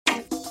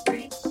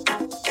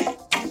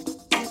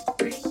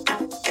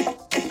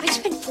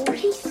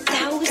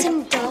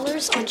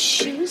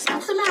shoes?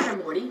 What's the matter,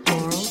 Morty?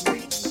 Laurel,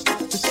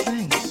 the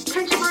spring.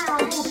 Can't you buy our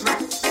whole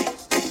dress?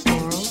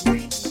 Laurel,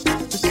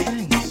 the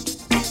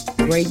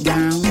spring. Great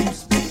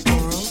gowns.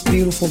 Laurel,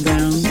 beautiful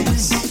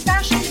gowns.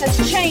 Fashion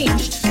has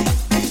changed.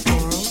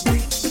 Laurel,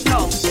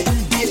 No,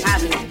 it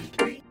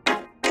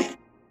hasn't.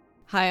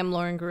 Hi, I'm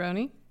Lauren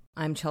Garoni.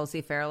 I'm Chelsea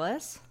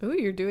Fairless. Ooh,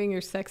 you're doing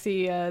your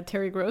sexy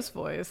Terry Gross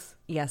voice.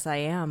 Yes, I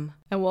am.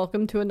 And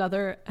welcome to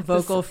another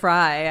Vocal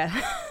fry.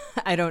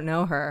 I don't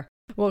know her.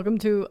 Welcome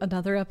to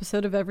another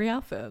episode of Every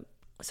Outfit.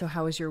 So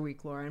how was your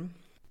week, Lauren?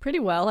 Pretty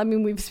well. I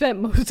mean, we've spent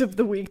most of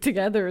the week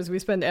together as we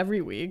spend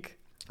every week.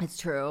 It's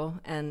true.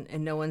 And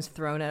no one's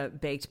thrown a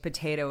baked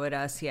potato at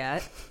us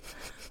yet.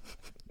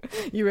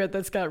 You read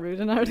that Scott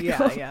Rudin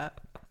article? Yeah.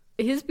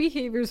 His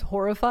behavior is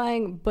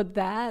horrifying, but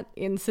that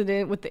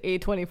incident with the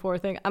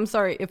A24 thing, I'm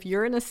sorry, if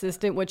you're an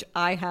assistant, which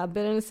I have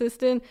been an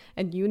assistant,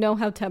 and you know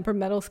how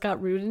temperamental Scott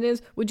Rudin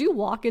is, would you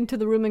walk into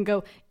the room and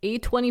go,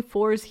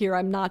 A24 is here,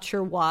 I'm not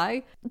sure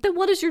why? Then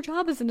what is your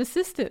job as an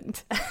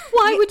assistant?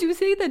 Why would you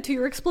say that to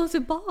your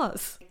explosive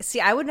boss? See,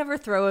 I would never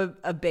throw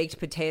a baked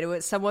potato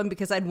at someone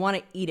because I'd want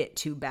to eat it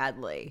too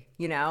badly,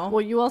 you know?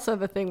 Well, you also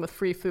have a thing with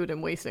free food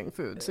and wasting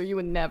food, so you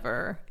would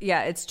never.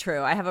 Yeah, it's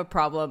true. I have a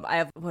problem. I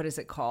have, what is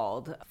it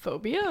called?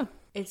 Phobia?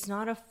 It's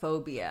not a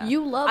phobia.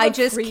 You love I a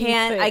just free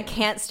can't. thing. I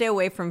can't stay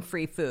away from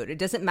free food. It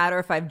doesn't matter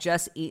if I've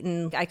just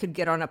eaten. I could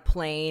get on a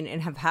plane and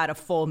have had a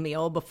full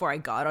meal before I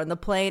got on the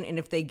plane, and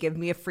if they give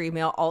me a free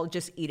meal, I'll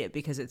just eat it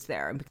because it's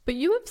there. But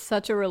you have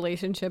such a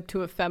relationship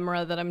to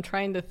ephemera that I'm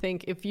trying to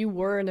think, if you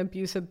were an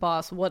abusive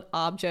boss, what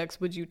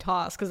objects would you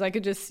toss? Because I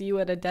could just see you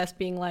at a desk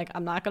being like,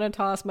 I'm not going to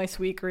toss my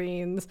sweet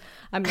greens.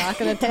 I'm not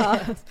going to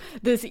toss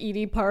this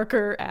Edie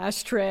Parker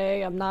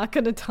ashtray. I'm not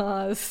going to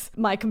toss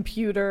my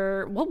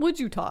computer. What would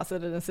you toss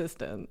at an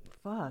assistant?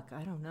 Fuck,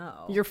 I don't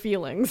know. Your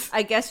feelings.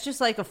 I guess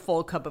just like a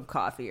full cup of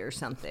coffee or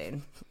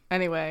something.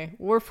 Anyway,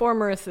 we're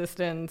former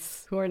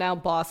assistants who are now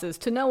bosses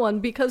to no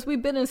one because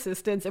we've been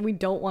assistants and we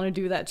don't want to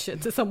do that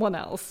shit to someone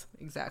else.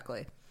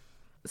 Exactly.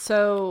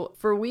 So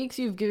for weeks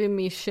you've given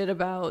me shit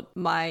about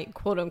my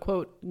quote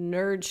unquote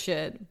nerd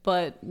shit,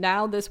 but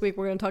now this week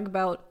we're going to talk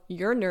about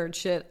your nerd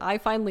shit. I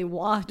finally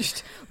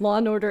watched Law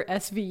 & Order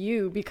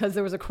SVU because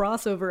there was a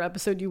crossover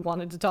episode you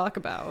wanted to talk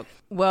about.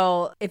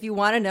 Well, if you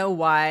want to know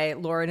why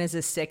Lauren is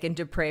a sick and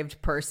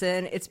depraved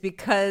person, it's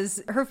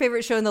because her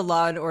favorite show in the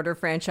Law & Order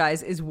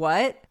franchise is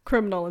what?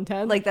 Criminal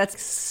Intent. Like,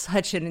 that's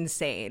such an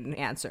insane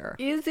answer.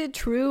 Is it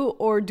true,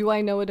 or do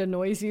I know it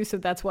annoys you, so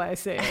that's why I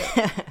say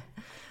it?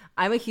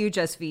 I'm a huge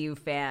SVU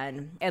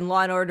fan, and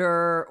Law &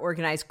 Order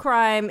Organized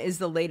Crime is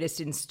the latest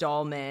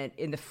installment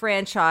in the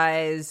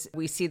franchise.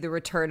 We see the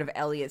return of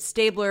Elliot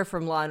Stabler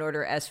from Law &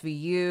 Order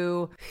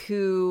SVU,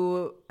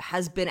 who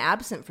has been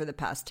absent for the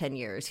past 10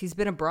 years. He's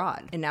been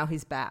abroad, and now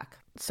he's back.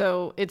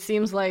 So it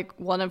seems like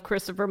one of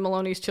Christopher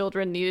Maloney's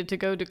children needed to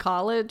go to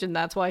college, and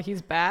that's why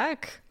he's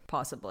back?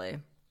 Possibly.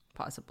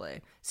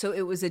 So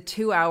it was a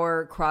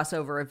 2-hour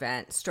crossover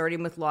event,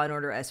 starting with Law &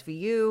 Order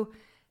SVU,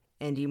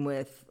 ending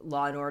with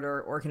Law &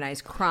 Order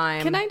Organized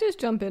Crime. Can I just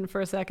jump in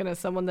for a second as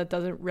someone that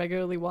doesn't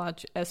regularly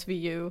watch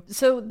SVU?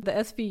 So the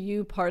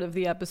SVU part of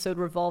the episode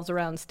revolves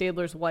around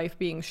Stabler's wife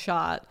being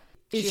shot.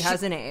 She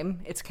has a name.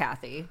 It's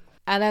Kathy.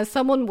 And as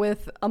someone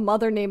with a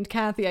mother named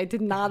Kathy, I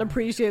did not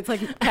appreciate it's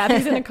like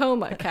Kathy's in a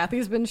coma.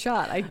 Kathy's been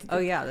shot. Oh,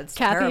 yeah, that's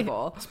Kathy,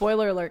 terrible.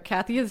 Spoiler alert,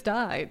 Kathy has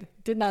died.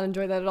 Did not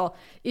enjoy that at all.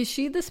 Is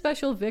she the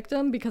special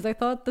victim? Because I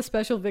thought the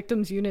special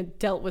victims unit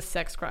dealt with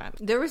sex crimes.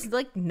 There was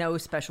like no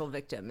special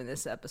victim in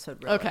this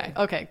episode, really.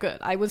 Okay, good.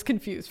 I was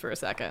confused for a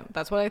second.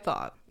 That's what I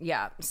thought.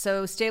 Yeah.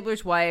 So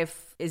Stabler's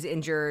wife is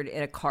injured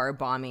in a car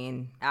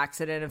bombing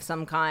accident of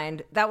some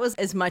kind. That was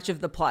as much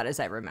of the plot as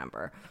I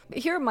remember.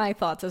 Here are my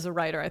thoughts as a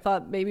writer. I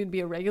thought maybe it'd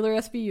be a regular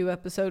SVU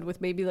episode with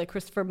maybe like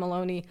Christopher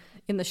Maloney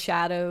in the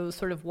shadows,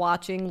 sort of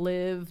watching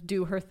Liv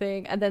do her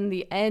thing. And then in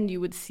the end,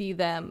 you would see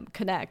them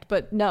connect.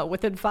 But no,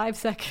 within 5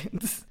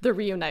 seconds, they're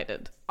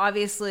reunited.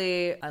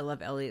 Obviously, I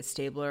love Elliot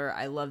Stabler.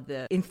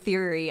 In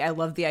theory, I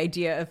love the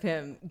idea of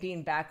him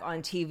being back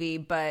on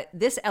TV. But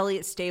this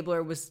Elliot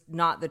Stabler was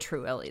not the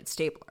true Elliot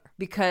Stabler,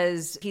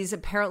 because he's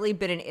apparently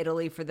been in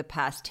Italy for the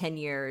past 10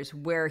 years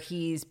where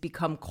he's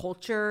become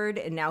cultured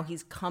and now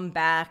he's come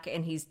back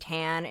and he's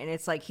tan, and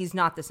it's like he's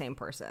not the same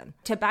person.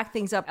 To back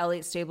things up,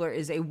 Elliot Stabler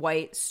is a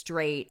white,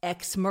 straight,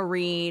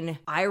 ex-Marine,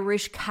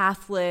 Irish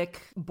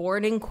Catholic,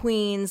 born in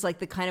Queens, like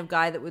the kind of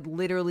guy that would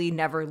literally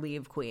never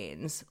leave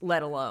Queens,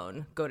 let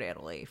alone go to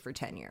Italy for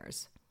 10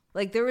 years.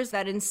 Like, there was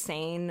that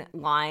insane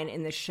line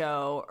in the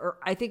show, or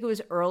I think it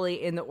was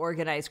early in the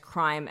Organized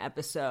Crime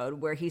episode,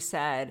 where he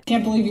said,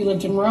 Can't believe you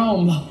lived in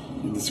Rome.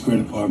 In the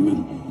square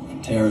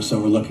apartment, terrace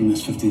overlooking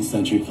this 15th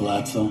century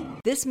palazzo.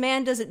 This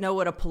man doesn't know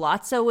what a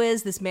palazzo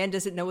is. This man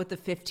doesn't know what the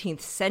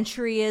 15th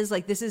century is.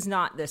 Like, this is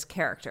not this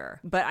character.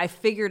 But I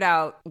figured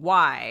out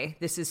why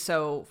this is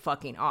so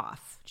fucking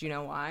off. Do you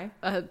know why?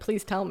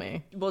 Please tell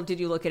me. Well, did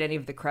you look at any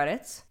of the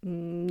credits?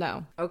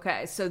 No.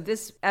 Okay, so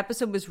this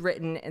episode was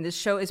written and this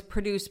show is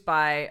produced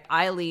by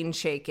Eileen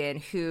Shaken,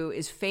 who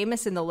is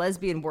famous in the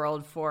lesbian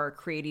world for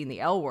creating the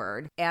L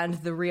Word and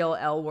the real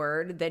L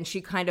Word. Then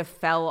she kind of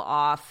fell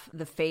off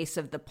the face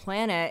of the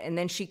planet and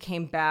then she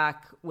came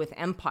back with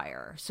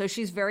Empire. So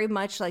she's very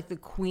much like the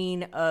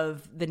queen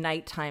of the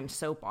nighttime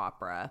soap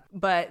opera.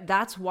 But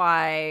that's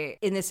why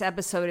in this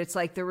episode, it's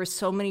like there were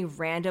so many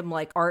random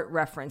like art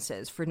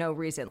references for no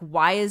reason.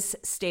 Why is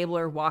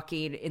Stabler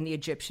walking in the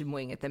Egyptian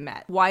wing at the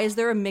Met? Why is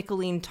there a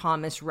Mickalene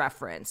Thomas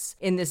reference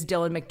in this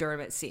Dylan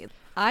McDermott scene?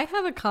 I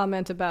have a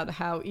comment about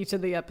how each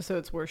of the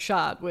episodes were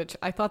shot, which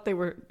I thought they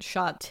were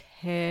shot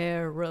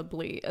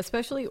terribly,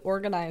 especially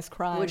Organized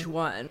Crime. Which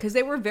one? Because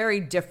they were very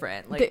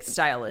different, like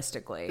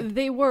stylistically.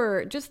 They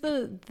were. Just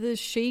the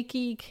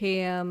shaky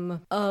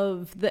cam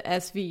of the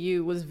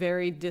SVU was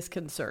very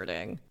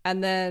disconcerting.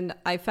 And then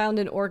I found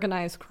in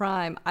Organized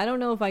Crime, I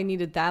don't know if I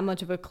needed that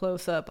much of a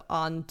close-up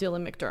on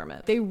Dylan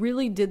McDermott. They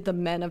really did the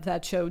men of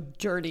that show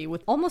dirty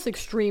with almost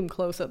extreme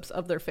close-ups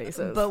of their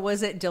faces. But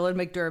was it Dylan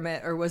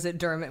McDermott or was it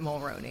Dermot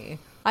Mulroney?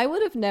 I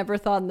would have never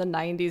thought in the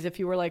 90s if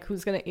you were like,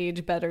 who's going to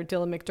age better,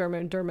 Dylan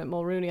McDermott or Dermot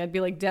Mulroney? I'd be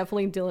like,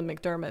 definitely Dylan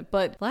McDermott.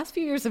 But last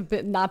few years have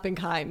not been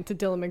kind to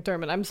Dylan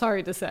McDermott, I'm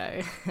sorry to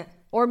say.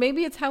 Or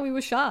maybe it's how he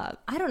was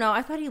shot. I don't know.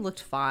 I thought he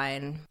looked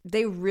fine.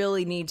 They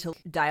really need to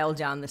dial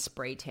down the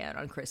spray tan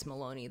on Chris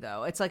Maloney,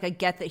 though. It's like, I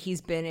get that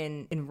he's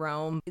been in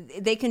Rome.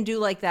 They can do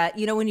like that.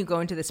 You know, when you go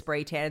into the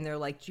spray tan and they're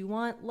like, do you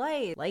want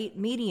light,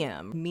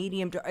 medium,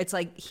 it's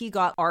like he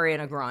got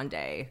Ariana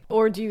Grande.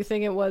 Or do you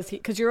think it was,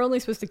 because you're only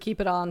supposed to keep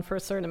it on for a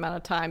certain amount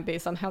of time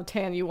based on how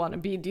tan you want to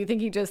be. Do you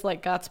think he just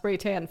like got spray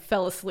tan,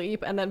 fell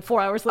asleep, and then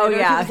 4 hours later, oh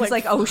yeah, he was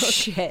like oh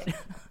shit.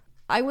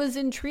 I was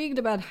intrigued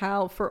about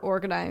how for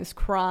Organized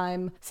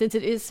Crime, since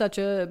it is such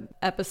a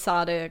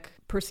episodic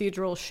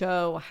procedural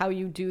show, how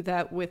you do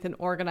that with an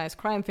organized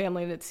crime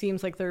family. And it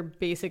seems like they're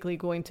basically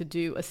going to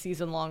do a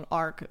season-long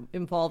arc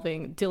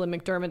involving Dylan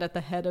McDermott at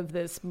the head of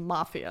this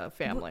mafia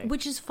family.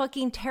 Which is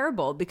fucking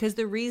terrible, because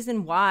the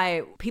reason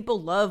why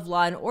people love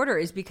Law and Order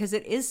is because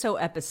it is so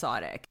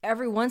episodic.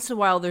 Every once in a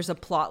while, there's a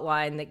plot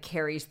line that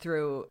carries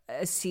through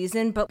a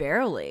season, but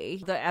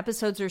barely. The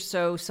episodes are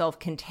so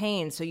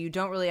self-contained, so you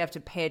don't really have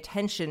to pay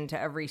attention to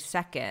every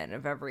second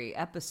of every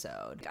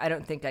episode. I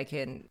don't think I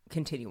can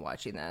continue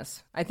watching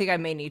this. I think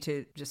I may need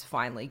to just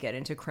finally get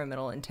into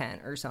Criminal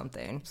Intent or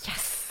something.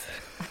 Yes.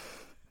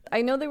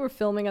 I know they were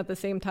filming at the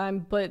same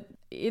time, but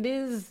it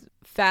is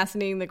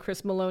fascinating that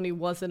Chris Maloney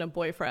wasn't a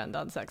boyfriend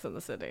on Sex and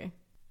the City.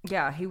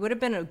 Yeah, he would have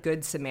been a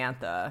good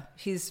Samantha.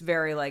 He's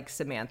very like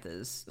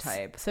Samantha's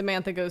type.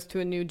 Samantha goes to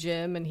a new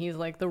gym and he's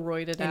like the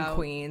roided out. In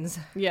Queens.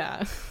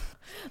 Yeah.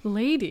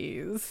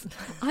 Ladies,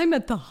 I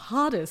met the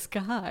hottest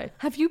guy.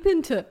 Have you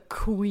been to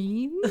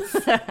Queens?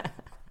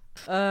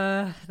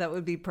 That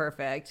would be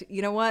perfect.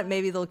 You know what?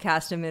 Maybe they'll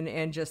cast him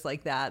in just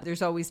like that.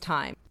 There's always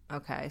time.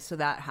 Okay, so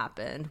that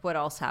happened. What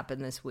else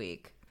happened this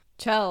week?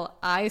 Chell,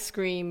 I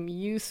scream,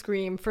 you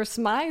scream for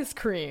Smize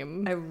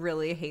Cream. I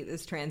really hate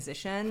this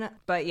transition.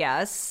 But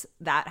yes,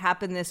 that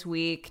happened this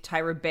week.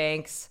 Tyra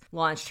Banks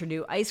launched her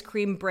new ice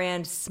cream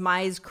brand,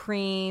 Smize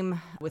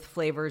Cream, with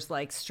flavors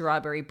like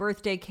strawberry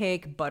birthday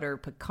cake, butter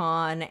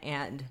pecan,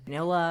 and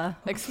vanilla.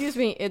 Excuse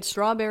me, it's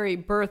strawberry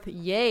birth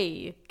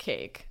yay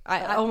cake.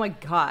 Oh my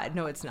God.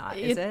 No, it's not.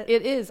 Is it?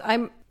 It is.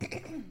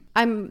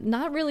 I'm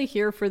not really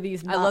here for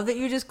these. I love that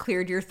you just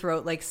cleared your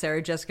throat like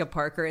Sarah Jessica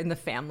Parker in The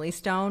Family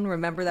Stone.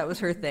 Remember that was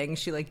her thing?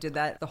 She like did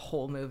that the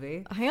whole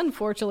movie. I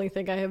unfortunately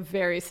think I have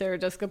very Sarah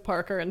Jessica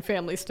Parker and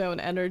Family Stone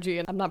energy,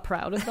 and I'm not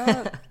proud of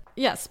that.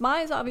 Yeah,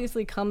 Smize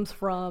obviously comes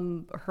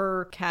from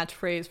her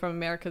catchphrase from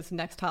America's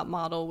Next Top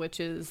Model,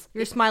 which is...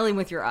 You're smiling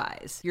with your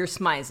eyes. You're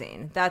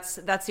smizing. That's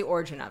the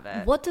origin of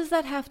it. What does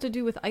that have to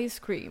do with ice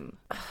cream?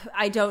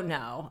 I don't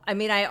know. I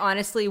mean, I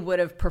honestly would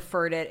have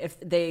preferred it if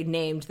they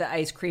named the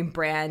ice cream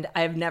brand.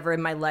 I've never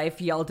in my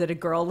life yelled at a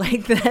girl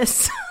like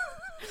this.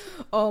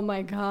 Oh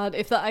my God.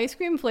 If the ice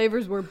cream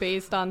flavors were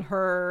based on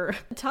her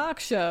talk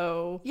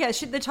show. Yeah,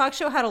 the talk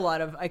show had a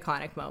lot of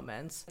iconic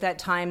moments. That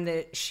time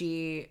that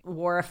she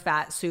wore a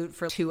fat suit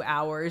for 2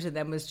 hours and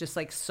then was just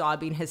like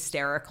sobbing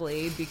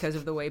hysterically because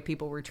of the way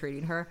people were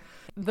treating her.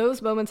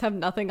 Those moments have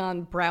nothing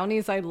on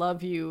Brownies I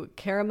Love You,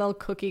 Caramel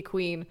Cookie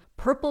Queen,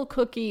 Purple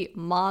Cookie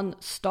Mon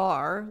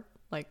Star,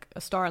 like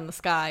a star in the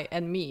sky,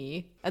 and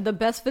me, and the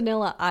best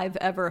vanilla I've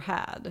ever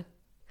had.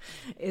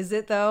 Is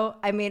it though?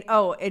 I mean,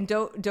 oh, and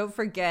don't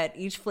forget,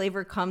 each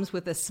flavor comes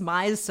with a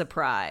Smize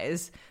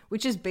surprise,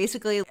 which is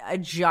basically a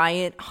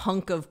giant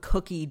hunk of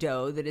cookie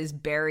dough that is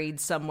buried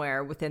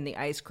somewhere within the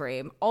ice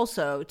cream.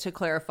 Also, to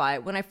clarify,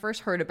 when I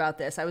first heard about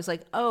this, I was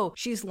like, oh,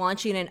 she's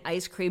launching an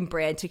ice cream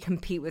brand to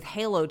compete with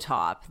Halo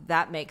Top.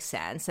 That makes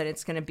sense. And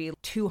it's going to be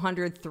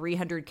 200,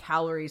 300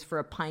 calories for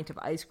a pint of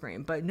ice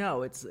cream. But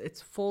no, it's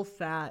full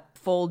fat,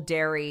 full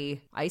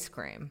dairy ice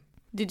cream.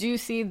 Did you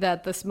see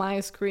that the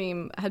Smize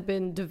cream had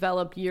been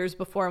developed years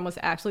before and was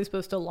actually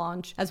supposed to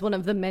launch as one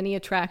of the many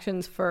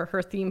attractions for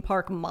her theme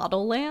park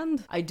Model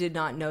Land? I did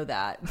not know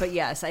that. But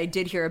yes, I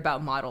did hear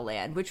about Model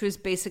Land, which was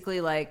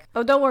basically like...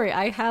 Oh, don't worry.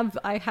 I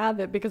have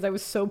it because I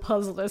was so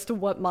puzzled as to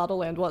what Model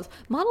Land was.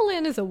 Model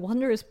Land is a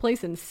wondrous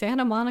place in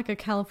Santa Monica,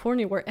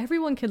 California, where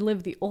everyone can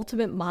live the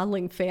ultimate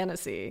modeling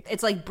fantasy.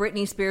 It's like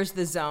Britney Spears'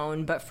 The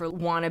Zone, but for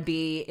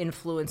wannabe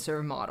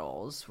influencer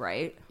models,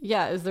 right?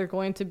 Yeah, is there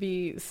going to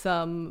be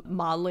some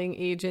modeling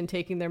agent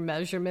taking their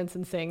measurements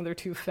and saying they're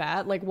too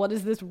fat? Like, what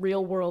is this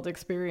real world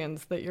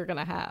experience that you're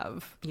gonna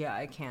have? Yeah,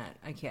 I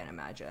can't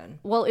imagine.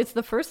 Well, it's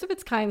the first of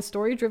its kind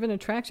story-driven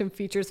attraction,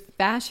 features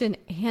fashion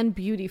and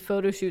beauty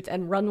photo shoots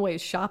and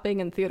runways,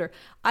 shopping and theater.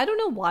 I don't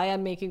know why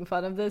I'm making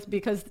fun of this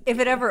because if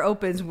it ever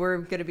opens, we're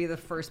gonna be the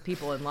first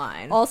people in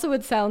line. Also,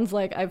 it sounds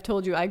like, I've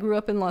told you, I grew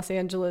up in Los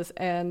Angeles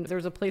and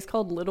there's a place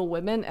called Little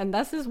Women, and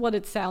this is what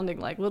it's sounding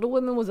like. Little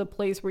Women was a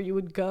place where you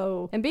would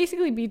go and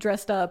basically be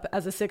dressed up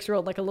as a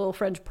 6-year-old, like a little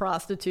French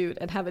prostitute,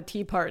 and have a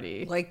tea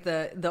party. Like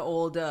the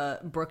old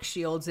Brooke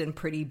Shields and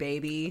Pretty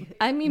Baby.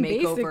 I mean,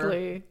 makeover.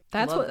 basically,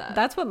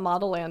 that's what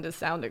Model Land is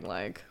sounding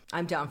like.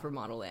 I'm down for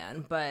Model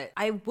Land, but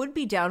I would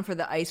be down for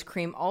the ice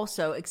cream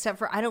also, except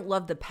for I don't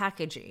love the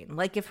packaging.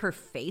 Like if her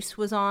face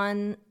was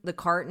on the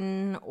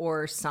carton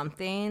or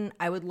something,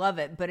 I would love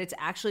it, but it's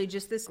actually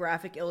just this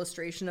graphic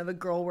illustration of a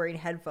girl wearing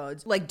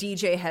headphones, like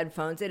DJ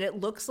headphones, and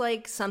it looks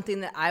like something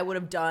that I would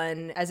have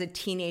done as a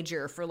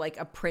teenager for like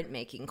a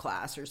printmaking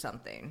class or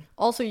something.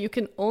 Also, you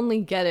can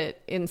only get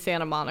it in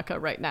Santa Monica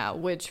right now,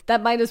 which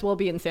that might as well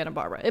be in Santa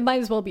Barbara. It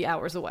might as well be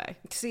hours away.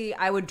 See,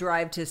 I would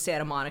drive to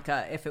Santa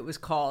Monica if it was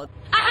called.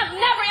 I have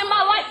never in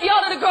my life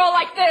yelled at a girl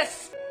like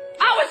this.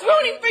 I was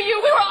rooting for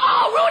you. We were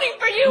all rooting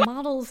for you.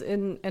 Models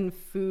and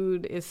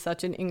food is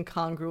such an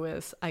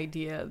incongruous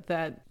idea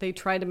that they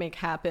try to make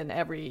happen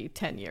every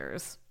 10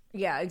 years.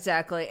 Yeah,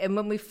 exactly. And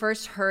when we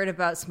first heard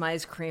about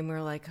Smize Cream, we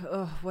were like,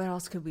 oh, what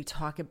else could we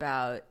talk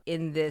about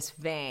in this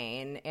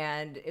vein?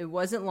 And it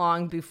wasn't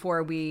long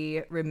before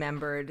we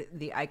remembered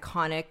the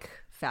iconic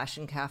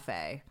Fashion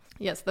Cafe.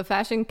 Yes, the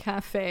Fashion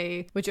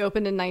Cafe, which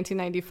opened in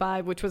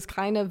 1995, which was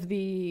kind of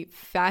the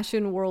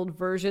fashion world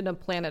version of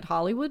Planet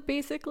Hollywood,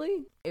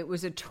 basically. It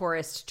was a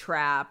tourist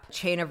trap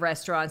chain of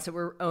restaurants that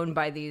were owned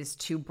by these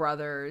two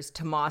brothers,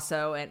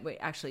 Tommaso and... Wait,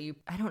 actually,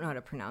 I don't know how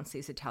to pronounce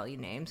these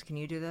Italian names. Can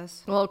you do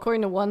this? Well,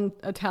 according to one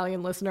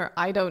Italian listener,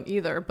 I don't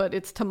either, but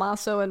it's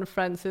Tommaso and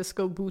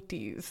Francisco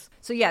Butti's.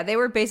 So yeah, they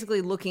were basically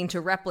looking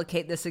to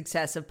replicate the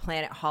success of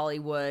Planet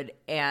Hollywood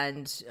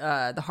and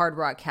the Hard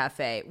Rock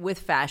Cafe with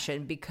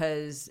fashion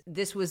because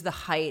this was the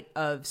height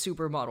of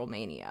supermodel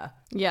mania.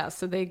 Yeah,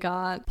 so they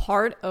got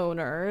part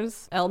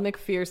owners, Elle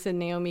McPherson,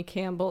 Naomi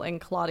Campbell,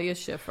 and Claudia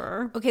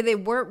Schiffer. Okay, they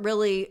were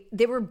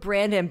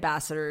brand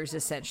ambassadors,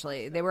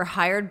 essentially. They were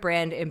hired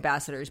brand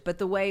ambassadors, but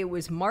the way it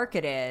was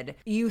marketed,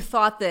 you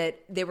thought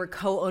that they were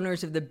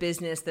co-owners of the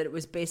business, that it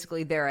was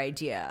basically their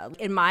idea.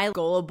 In my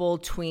gullible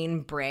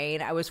tween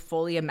brain, I was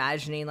fully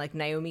imagining like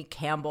Naomi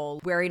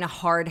Campbell wearing a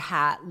hard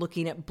hat,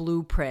 looking at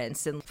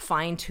blueprints and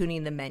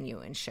fine-tuning the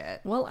menu and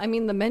shit. Well, I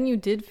mean, the menu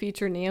did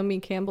feature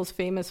Naomi Campbell's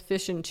famous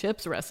fish and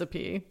chips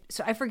recipe.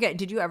 So I forget,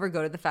 did you ever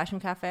go to the Fashion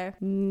Cafe?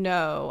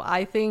 No,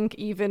 I think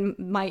even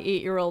my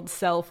 8-year-old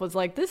self was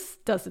like, this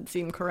doesn't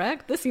seem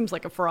correct. This seems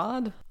like a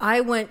fraud.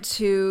 I went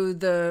to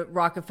the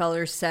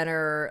Rockefeller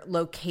Center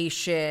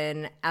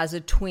location as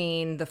a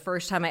tween. The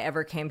first time I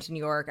ever came to New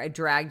York, I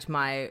dragged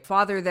my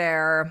father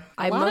there.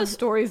 A lot of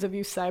stories of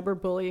you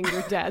cyberbullying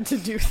your dad to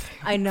do things.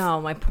 I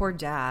know, my poor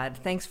dad.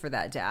 Thanks for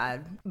that,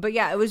 Dad. But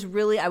yeah, I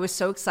was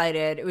so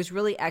excited. It was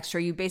really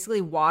extra. You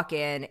basically walk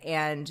in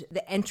and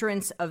the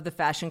entrance of the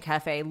Fashion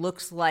Cafe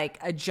looks like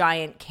a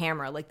giant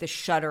camera, like the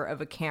shutter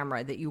of a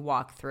camera that you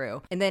walk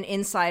through. And then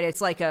inside,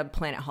 it's like a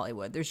Planet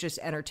Hollywood. There's just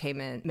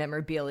entertainment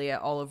memorabilia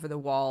all over the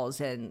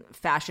walls and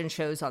fashion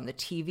shows on the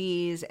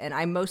TVs. And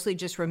I mostly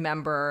just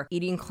remember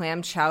eating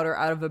clam chowder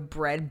out of a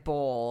bread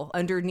bowl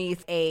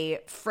underneath a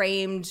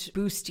framed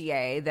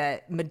bustier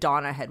that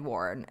Madonna had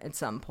worn at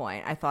some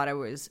point. I thought I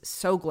was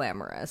so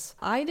glamorous.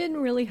 I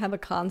didn't really have a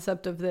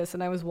concept of this,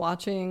 and I was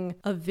watching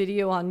a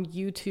video on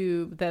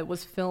YouTube that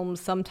was filmed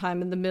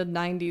sometime in the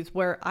mid-90s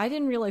where I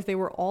didn't realize they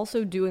were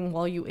also doing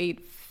while you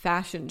ate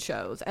fashion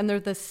shows, and they're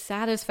the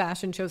saddest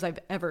fashion shows I've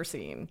ever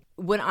seen.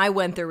 When I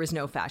went, there was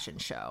no fashion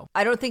show.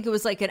 I don't think it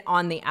was like an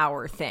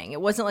on-the-hour thing.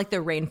 It wasn't like the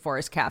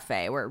Rainforest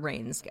Cafe where it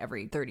rains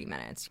every 30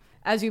 minutes.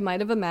 As you might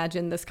have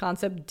imagined, this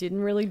concept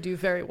didn't really do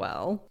very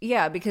well.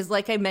 Yeah, because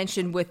like I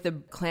mentioned with the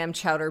clam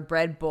chowder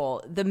bread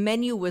bowl, the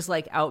menu was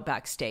like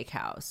Outback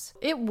Steakhouse.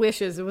 It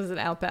wishes it was an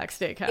Outback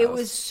Steakhouse. It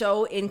was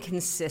so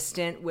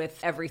inconsistent with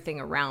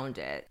everything around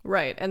it.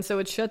 Right, and so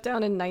it shut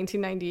down in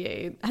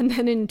 1998. And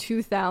then in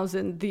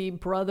 2000, the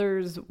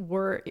brothers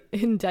were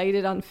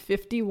indicted on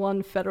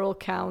 51 federal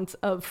counts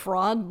of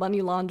fraud,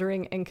 money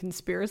laundering, and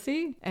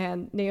conspiracy.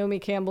 And Naomi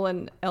Campbell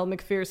and Elle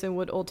McPherson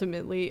would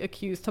ultimately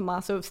accuse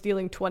Tommaso of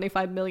stealing $25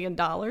 million.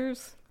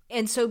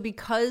 And so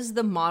because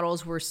the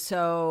models were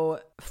so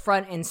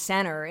front and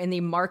center in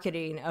the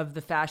marketing of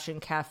the fashion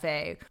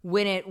cafe,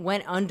 when it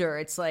went under,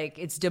 it's like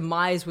its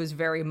demise was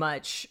very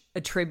much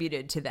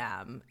attributed to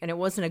them. And it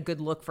wasn't a good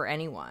look for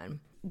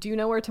anyone. Do you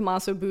know where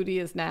Tommaso Butti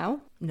is now?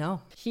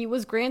 No. He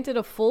was granted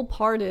a full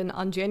pardon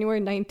on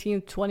January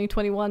 19th,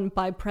 2021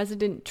 by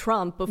President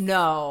Trump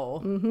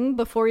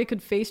before he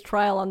could face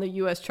trial on the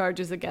U.S.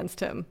 charges against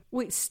him.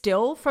 Wait,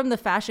 still from the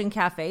fashion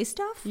cafe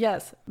stuff?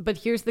 Yes, but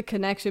here's the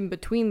connection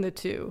between the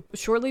two.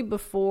 Shortly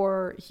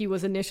before he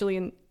was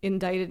initially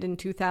indicted in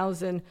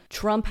 2000,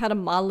 Trump had a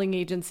modeling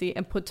agency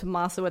and put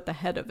Tommaso at the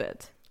head of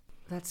it.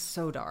 That's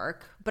so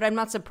dark. But I'm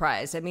not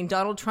surprised. I mean,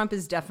 Donald Trump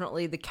is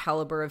definitely the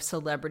caliber of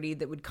celebrity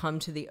that would come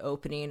to the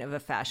opening of a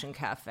fashion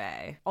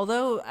cafe.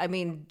 Although, I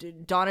mean,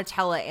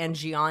 Donatella and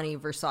Gianni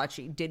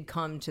Versace did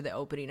come to the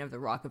opening of the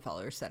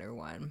Rockefeller Center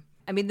one.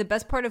 I mean, the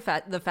best part of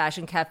the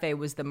fashion cafe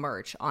was the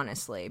merch,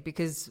 honestly,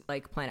 because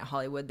like Planet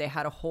Hollywood, they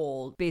had a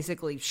whole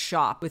basically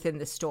shop within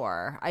the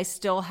store. I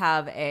still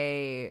have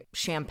a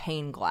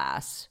champagne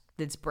glass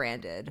that's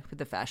branded with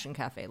the fashion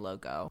cafe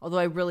logo. Although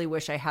I really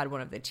wish I had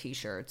one of the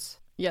t-shirts.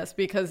 Yes,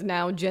 because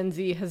now Gen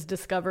Z has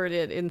discovered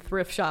it in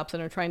thrift shops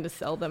and are trying to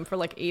sell them for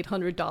like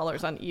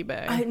 $800 on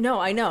eBay.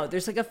 I know.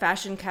 There's like a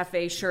fashion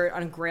cafe shirt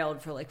on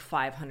Grailed for like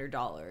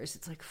 $500.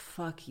 It's like,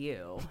 fuck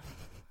you.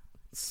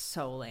 It's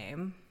so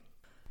lame.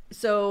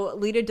 So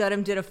Lena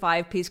Dunham did a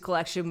 5-piece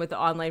collection with the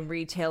online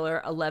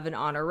retailer 11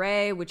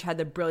 Honore, which had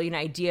the brilliant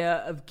idea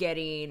of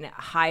getting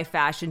high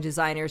fashion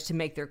designers to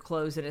make their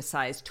clothes in a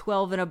size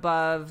 12 and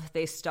above.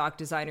 They stocked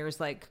designers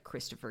like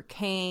Christopher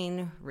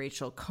Kane,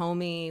 Rachel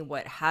Comey,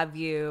 what have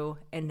you,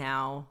 and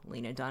now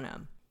Lena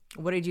Dunham.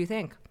 What did you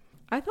think?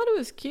 I thought it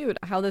was cute.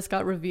 How this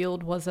got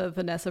revealed was a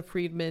Vanessa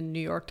Friedman New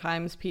York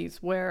Times piece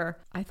where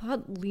I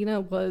thought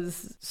Lena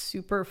was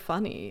super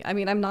funny. I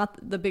mean, I'm not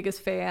the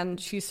biggest fan.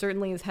 She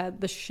certainly has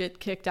had the shit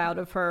kicked out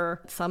of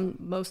her,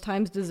 most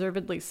times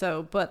deservedly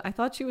so, but I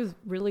thought she was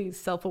really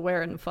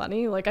self-aware and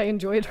funny. Like, I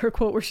enjoyed her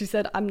quote where she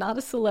said, "I'm not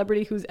a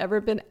celebrity who's ever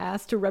been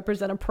asked to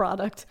represent a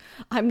product.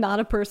 I'm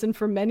not a person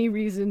for many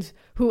reasons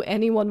who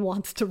anyone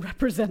wants to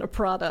represent a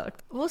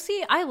product." Well,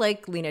 see, I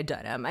like Lena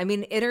Dunham. I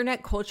mean,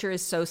 internet culture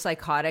is so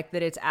psychotic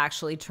that it's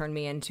actually turned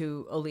me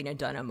into a Lena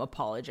Dunham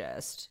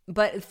apologist.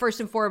 But first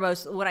and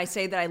foremost, when I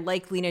say that I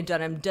like Lena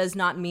Dunham does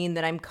not mean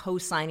that I'm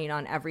co-signing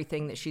on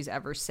everything that she's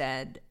ever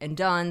said and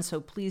done, so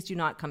please do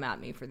not come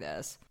at me for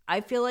this. I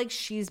feel like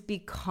she's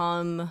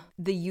become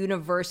the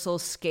universal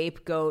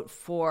scapegoat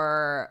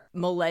for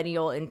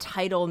millennial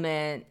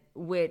entitlement,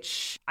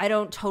 which I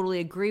don't totally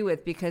agree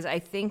with, because I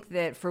think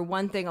that, for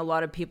one thing, a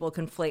lot of people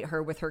conflate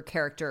her with her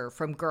character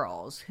from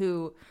Girls,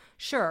 who,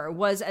 sure,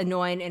 was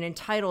annoying and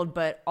entitled,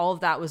 but all of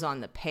that was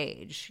on the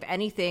page. If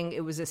anything,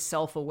 it was a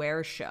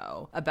self-aware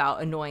show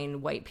about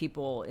annoying white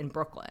people in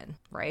Brooklyn,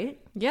 right?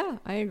 Yeah,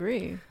 I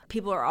agree.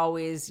 People are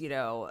always,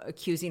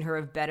 accusing her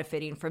of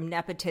benefiting from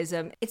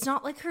nepotism. It's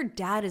not like her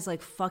dad is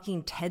like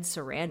fucking Ted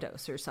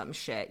Sarandos or some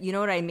shit. You know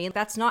what I mean?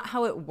 That's not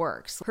how it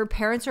works. Her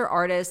parents are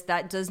artists.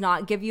 That does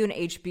not give you an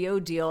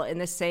HBO deal in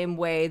the same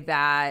way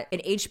that an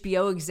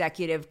HBO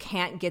executive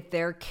can't get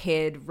their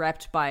kid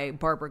repped by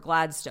Barbara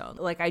Gladstone.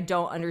 Like, I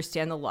don't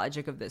understand the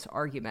logic of this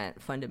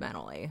argument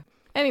fundamentally.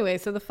 Anyway,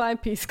 so the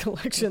 5-piece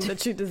collection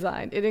that she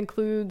designed, it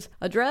includes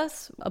a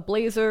dress, a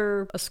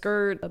blazer, a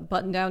skirt, a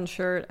button-down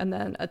shirt, and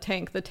then a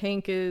tank. The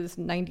tank is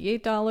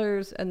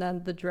 $98, and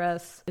then the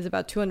dress is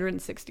about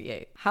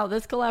 $268. How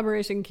this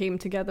collaboration came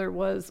together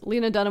was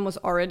Lena Dunham was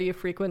already a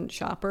frequent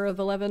shopper of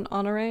 11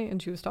 Honore, and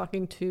she was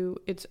talking to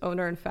its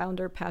owner and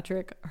founder,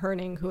 Patrick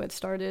Herning, who had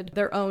started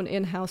their own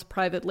in-house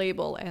private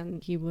label,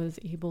 and he was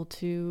able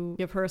to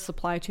give her a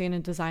supply chain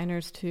and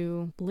designers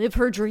to live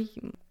her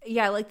dream.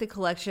 Yeah, I like the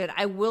collection.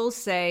 I will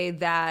say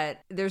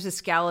that there's a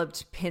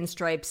scalloped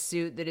pinstripe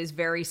suit that is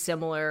very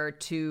similar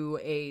to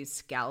a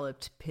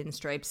scalloped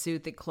pinstripe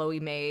suit that Chloe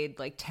made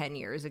like 10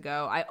 years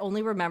ago. I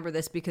only remember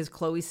this because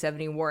Chloe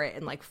 70 wore it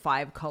in like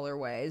 5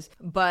 colorways.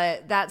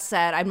 But that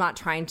said, I'm not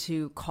trying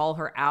to call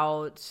her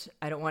out.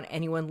 I don't want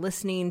anyone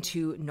listening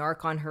to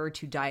narc on her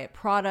to Diet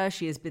Prada.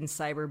 She has been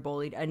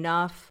cyberbullied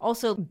enough.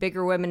 Also,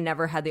 bigger women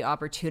never had the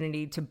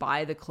opportunity to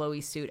buy the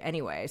Chloe suit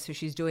anyway, so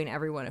she's doing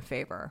everyone a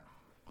favor.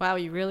 Wow,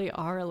 you really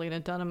are a Lena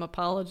Dunham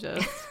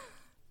apologist.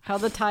 How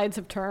the tides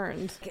have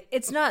turned.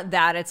 It's not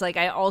that. It's like,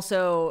 I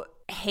also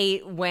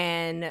hate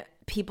when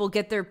people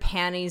get their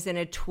panties in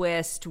a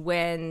twist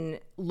when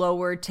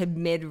lower to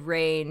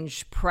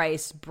mid-range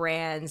price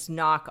brands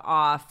knock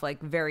off like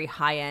very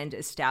high-end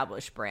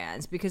established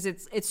brands, because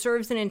it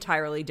serves an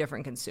entirely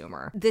different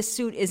consumer. This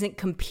suit isn't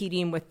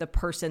competing with the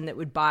person that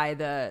would buy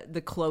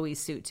the Chloe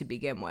suit to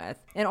begin with.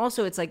 And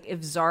also, it's like,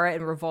 if Zara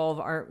and Revolve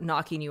aren't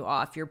knocking you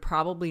off, you're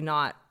probably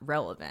not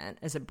relevant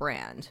as a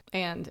brand.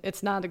 And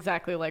it's not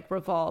exactly like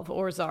Revolve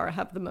or Zara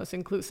have the most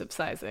inclusive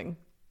sizing.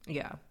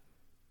 Yeah.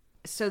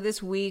 So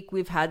this week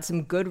we've had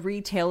some good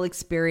retail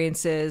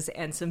experiences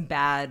and some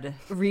bad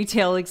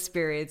retail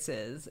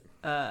experiences.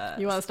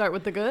 You want to start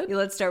with the good?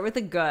 Let's start with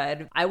the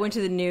good. I went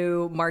to the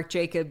new Marc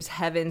Jacobs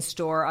Heaven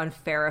store on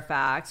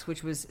Fairfax,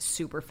 which was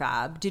super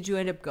fab. Did you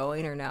end up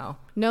going or no?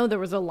 No, there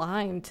was a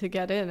line to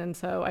get in, and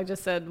so I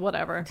just said,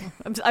 whatever.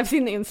 I've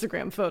seen the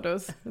Instagram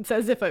photos. It's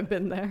as if I've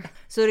been there.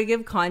 So to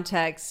give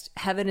context,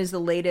 Heaven is the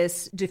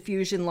latest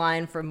diffusion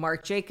line from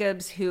Marc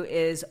Jacobs, who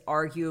is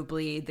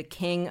arguably the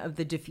king of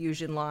the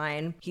diffusion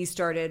line. He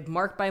started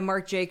Marc by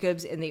Marc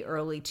Jacobs in the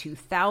early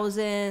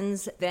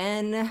 2000s.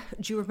 Then,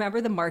 do you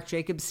remember the Marc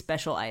Jacobs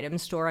special item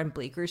store on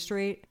Bleecker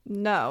Street?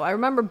 No, I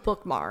remember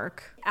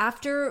Bookmark.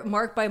 After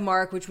Marc by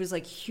Marc, which was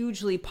like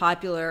hugely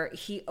popular,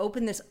 he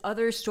opened this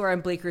other store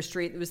on Bleecker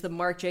Street. It was the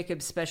Marc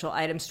Jacobs special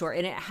item store,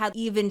 and it had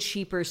even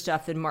cheaper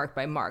stuff than Marc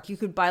by Marc. You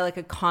could buy like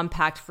a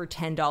compact for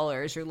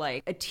 $10 or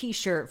like a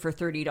t-shirt for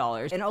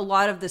 $30. And a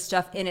lot of the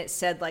stuff in it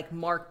said like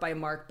Marc by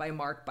Marc by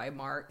Marc by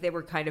Marc. They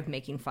were kind of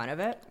making fun of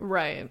it.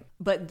 Right.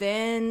 But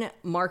then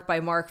Marc by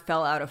Marc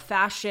fell out of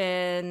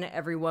fashion.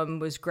 Everyone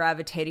was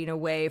gravitating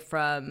away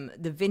from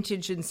the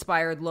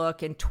vintage-inspired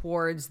look and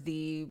towards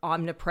the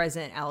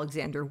omnipresent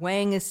Alexander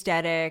Wang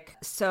aesthetic.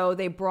 So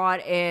they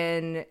brought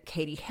in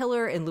Katie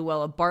Hiller and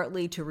Luella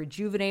Bartley to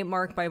rejuvenate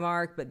Marc by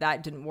Marc, but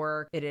that didn't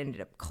work. It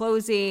ended up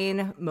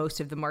closing.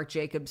 Most of the Marc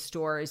Jacobs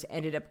stores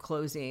ended up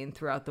closing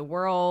throughout the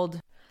world.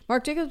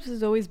 Marc Jacobs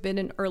has always been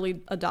an early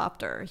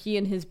adopter. He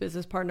and his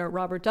business partner,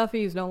 Robert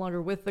Duffy, is no longer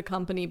with the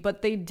company,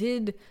 but they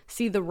did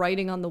see the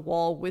writing on the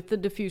wall with the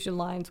diffusion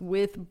lines,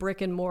 with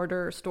brick and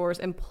mortar stores,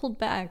 and pulled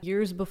back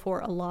years before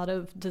a lot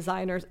of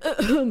designers,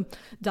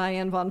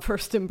 Diane von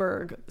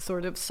Furstenberg,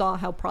 sort of saw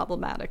how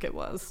problematic it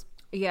was.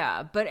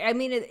 Yeah, but I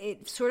mean,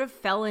 it sort of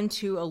fell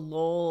into a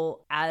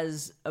lull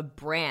as a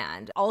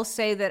brand. I'll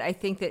say that I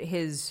think that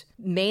his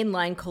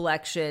mainline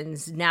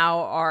collections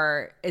now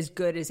are as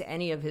good as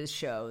any of his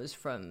shows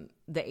from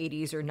the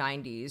 80s or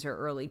 90s or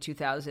early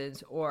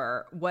 2000s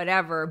or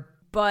whatever.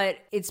 But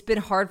it's been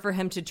hard for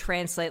him to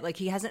translate. Like,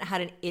 he hasn't had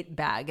an it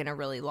bag in a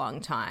really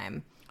long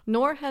time.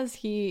 Nor has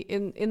he,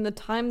 in the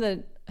time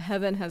that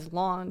Heaven has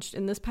launched,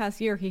 in this past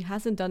year, he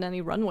hasn't done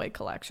any runway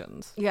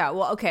collections. Yeah,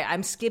 well, okay,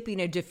 I'm skipping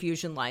a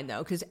diffusion line,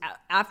 though, because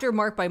after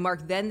Marc by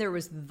Marc, then there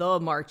was the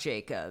Marc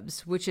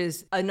Jacobs, which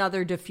is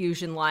another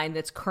diffusion line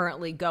that's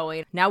currently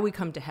going. Now we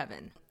come to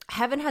Heaven.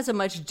 Heaven has a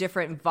much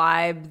different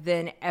vibe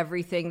than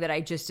everything that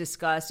I just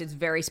discussed. It's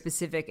very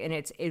specific in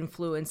its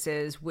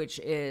influences, which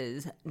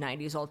is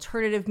 90s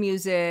alternative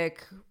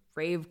music,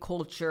 rave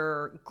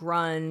culture,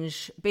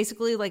 grunge,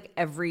 basically like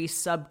every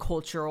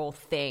subcultural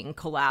thing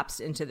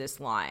collapsed into this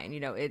line. You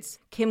know, it's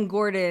Kim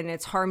Gordon,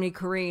 it's Harmony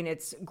Korine,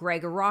 it's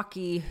Greg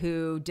Araki,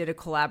 who did a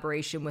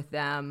collaboration with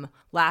them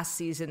last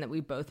season that we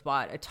both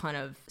bought a ton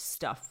of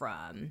stuff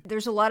from.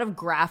 There's a lot of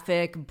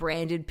graphic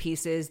branded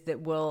pieces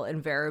that will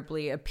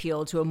invariably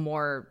appeal to a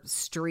more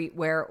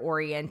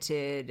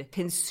streetwear-oriented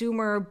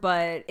consumer,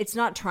 but it's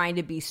not trying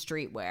to be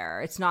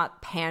streetwear. It's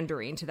not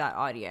pandering to that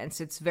audience.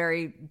 It's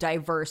very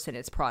diverse in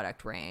its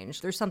product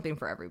range. There's something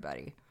for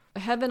everybody.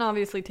 Heaven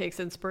obviously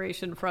takes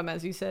inspiration from,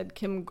 as you said,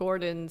 Kim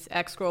Gordon's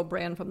X-Girl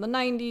brand from the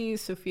 90s,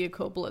 Sofia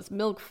Coppola's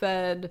Milk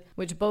Fed,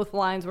 which both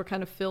lines were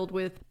kind of filled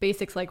with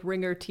basics like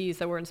ringer tees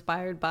that were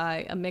inspired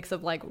by a mix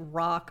of like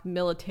rock,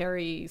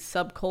 military,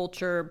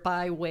 subculture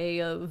by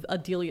way of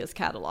Adelia's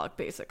catalog,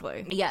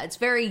 basically. Yeah, it's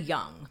very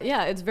young.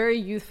 Yeah, it's very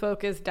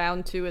youth-focused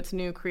down to its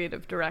new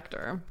creative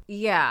director.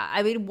 Yeah,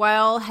 I mean,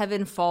 while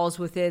Heaven falls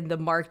within the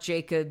Marc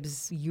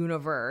Jacobs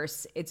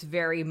universe, it's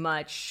very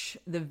much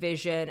the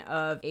vision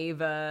of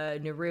Ava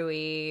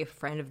Nerui,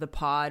 friend of the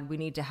pod. We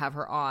need to have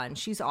her on.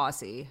 She's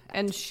Aussie.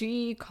 And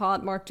she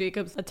caught Marc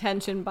Jacobs'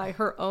 attention by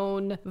her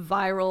own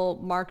viral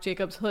Marc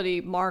Jacobs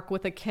hoodie, Marc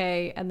with a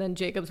K and then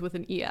Jacobs with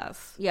an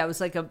ES. Yeah, it was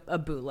like a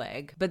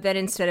bootleg. But then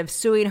instead of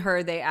suing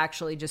her, they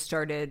actually just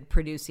started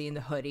producing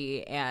the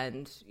hoodie,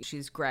 and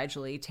she's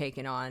gradually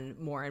taken on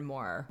more and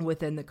more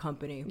within the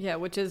company. Yeah,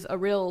 which is a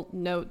real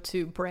note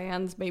to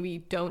brands. Maybe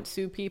don't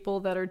sue people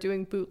that are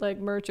doing bootleg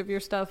merch of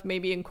your stuff.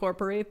 Maybe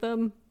incorporate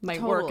them.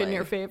 Might work in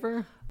your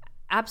favor.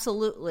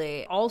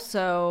 Absolutely.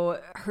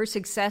 Also, her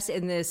success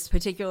in this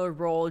particular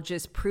role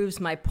just proves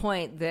my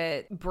point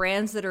that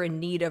brands that are in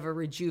need of a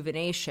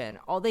rejuvenation,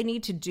 all they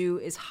need to do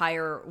is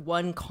hire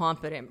one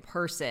competent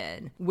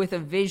person with a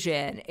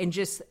vision and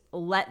just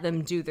let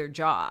them do their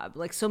job.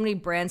 Like, so many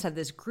brands have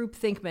this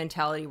groupthink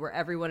mentality where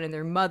everyone and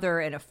their mother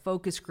and a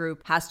focus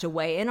group has to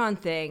weigh in on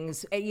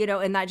things, you know,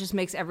 and that just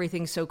makes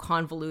everything so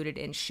convoluted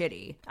and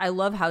shitty. I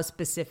love how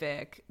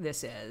specific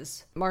this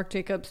is. Marc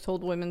Jacobs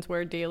told Women's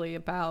Wear Daily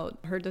about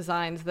her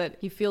designs that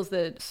he feels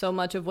that so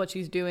much of what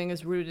she's doing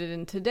is rooted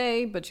in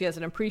today, but she has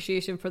an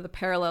appreciation for the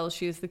parallels.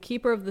 She is the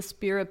keeper of the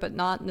spirit, but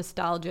not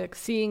nostalgic,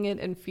 seeing it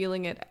and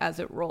feeling it as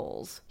it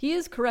rolls. He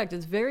is correct.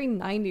 It's very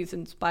 90s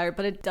inspired,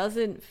 but it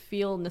doesn't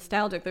feel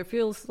nostalgic. There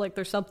feels like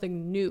there's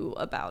something new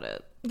about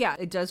it. Yeah,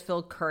 it does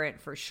feel current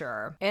for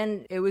sure.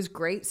 And it was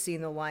great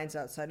seeing the lines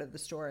outside of the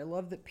store. I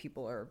love that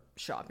people are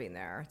shopping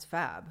there. It's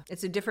fab.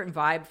 It's a different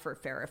vibe for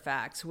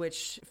Fairfax,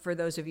 which for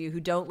those of you who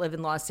don't live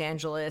in Los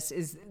Angeles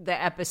is the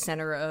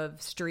epicenter of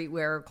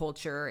streetwear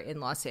culture in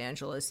Los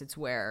Angeles. It's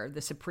where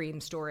the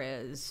Supreme store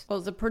is. Well,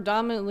 it's a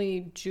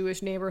predominantly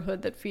Jewish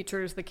neighborhood that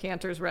features the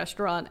Cantor's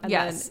restaurant. And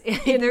yes,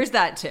 then there's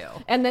that too.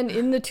 And then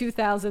in the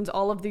 2000s,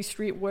 all of these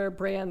streetwear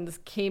brands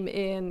came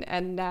in,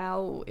 and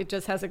now it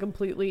just has a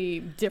completely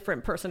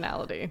different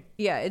personality.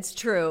 Yeah, it's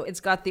true. It's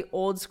got the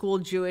old school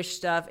Jewish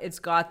stuff. It's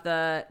got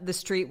the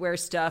streetwear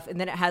stuff, and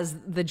then it has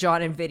the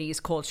John and Vinny's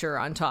culture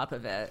on top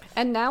of it.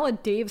 And now a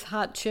Dave's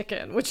Hot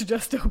Chicken, which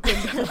just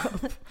opened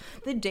up.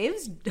 The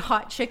Dave's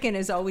Hot Chicken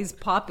is always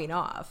popping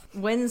off.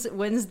 When's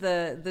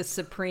the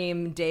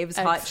Supreme Dave's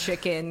Hot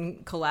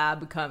Chicken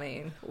collab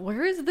coming?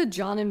 Where is the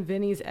John and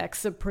Vinny's X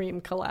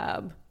Supreme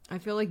collab? I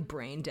feel like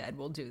Brain Dead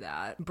will do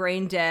that.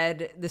 Brain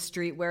Dead, the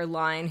streetwear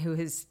line, who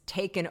has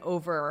taken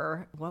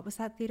over, what was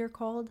that theater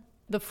called?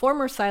 The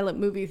former silent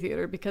movie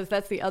theater, because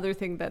that's the other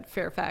thing that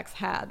Fairfax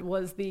had,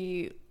 was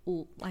the,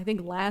 I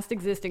think, last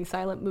existing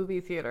silent movie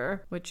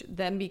theater, which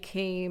then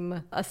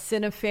became a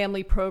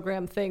Cine-Family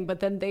program thing, but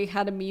then they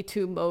had a Me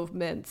Too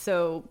movement,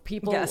 so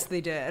people... Yes,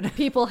 they did.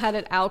 People had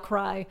an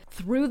outcry,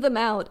 threw them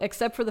out,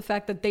 except for the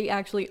fact that they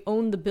actually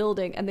owned the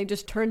building, and they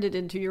just turned it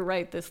into, you're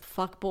right, this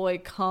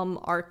fuckboy cum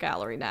art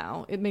gallery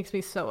now. It makes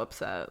me so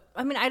upset.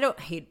 I mean, I don't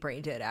hate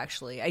Brain Dead,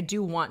 actually. I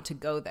do want to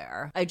go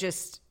there.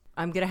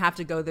 I'm going to have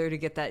to go there to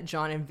get that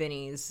John and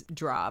Vinny's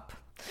drop.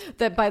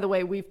 That, by the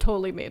way, we've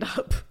totally made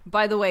up.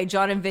 By the way,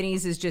 John and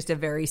Vinny's is just a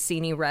very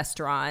sceney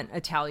restaurant,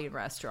 Italian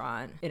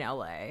restaurant in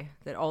LA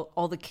that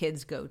all the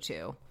kids go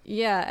to.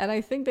 Yeah, and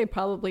I think they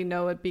probably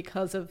know it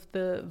because of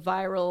the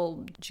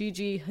viral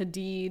Gigi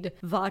Hadid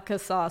vodka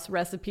sauce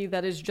recipe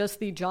that is just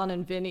the John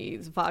and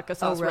Vinny's vodka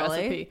sauce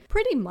recipe.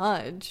 Pretty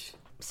much.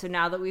 So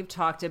now that we've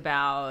talked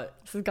about...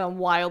 This has gone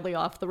wildly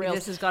off the rails.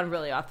 This has gone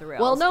really off the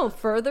rails. Well, no,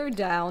 further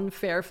down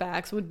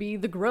Fairfax would be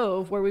the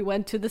Grove, where we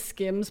went to the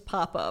Skims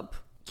pop-up.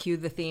 Cue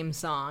the theme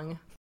song.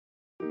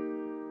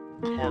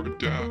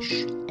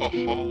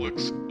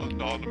 Kardashians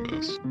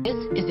Anonymous.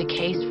 This is a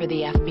case for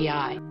the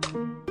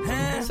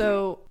FBI.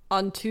 So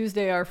on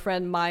Tuesday, our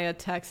friend Maya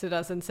texted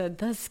us and said,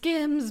 the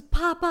Skims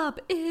pop-up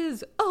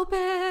is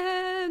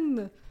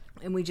open!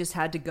 And we just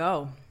had to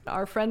go.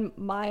 Our friend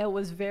Maya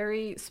was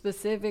very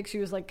specific. She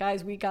was like,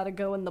 guys, we gotta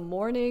go in the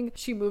morning.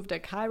 She moved a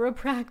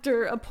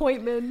chiropractor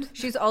appointment.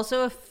 She's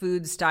also a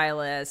food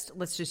stylist.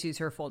 Let's just use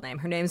her full name.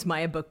 Her name's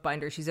Maya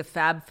Bookbinder. She's a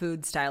fab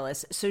food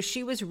stylist. So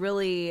she was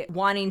really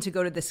wanting to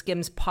go to the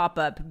Skims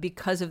pop-up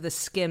because of the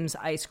Skims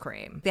ice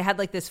cream. They had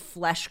like this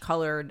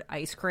flesh-colored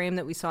ice cream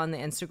that we saw on the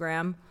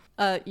Instagram.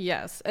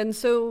 Yes. And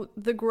so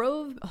the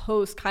Grove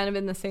hosts kind of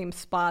in the same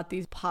spot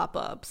these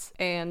pop-ups.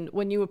 And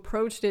when you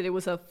approached it, it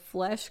was a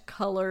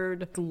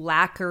flesh-colored,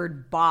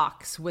 lacquered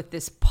box with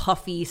this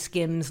puffy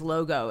Skims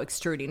logo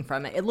extruding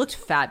from it. It looked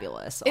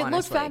fabulous, honestly. It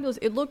looked fabulous.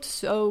 It looked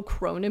so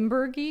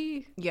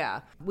Cronenberg-y.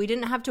 Yeah. We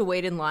didn't have to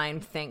wait in line,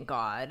 thank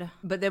God.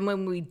 But then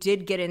when we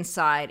did get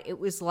inside, it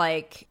was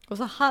like... It was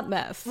a hot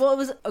mess. Well,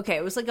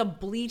 it was like a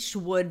bleached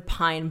wood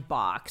pine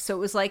box. So it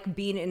was like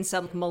being in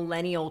some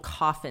millennial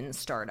coffin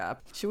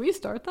startup. Should we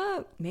start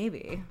that?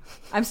 Maybe.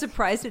 I'm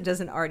surprised it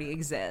doesn't already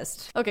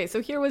exist. Okay,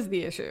 so here was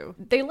the issue.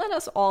 They let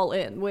us all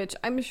in, which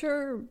I'm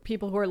sure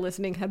people who are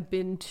listening have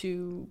been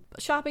to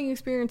shopping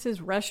experiences,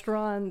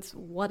 restaurants,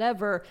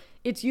 whatever.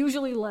 It's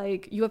usually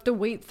like you have to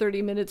wait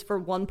 30 minutes for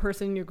one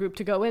person in your group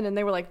to go in, and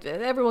they were like,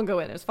 everyone go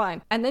in, it's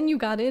fine. And then you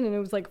got in and it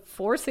was like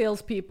 4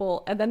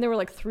 salespeople, and then there were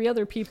like 3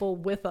 other people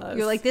with us.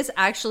 You're like, this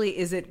actually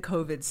isn't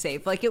COVID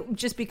safe. Like, it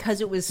just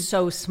because it was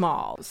so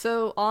small.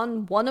 So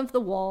on one of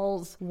the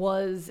walls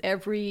was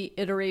every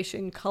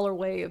iteration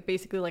colorway of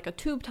basically like a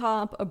tube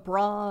top, a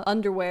bra,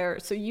 underwear.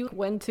 So you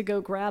went to go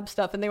grab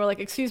stuff and they were like,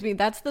 excuse me,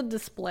 that's the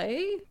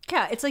display?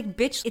 Yeah, it's like,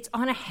 bitch, it's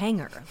on a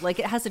hanger. Like,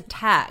 it has a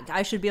tag.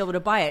 I should be able to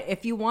buy it.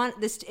 If you want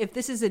this, if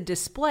this is a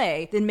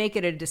display, then make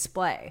it a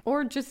display.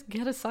 Or just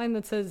get a sign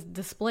that says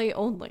display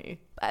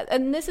only.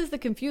 And this is the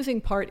confusing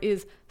part,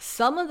 is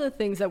some of the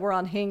things that were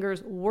on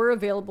hangers were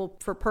available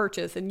for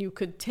purchase and you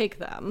could take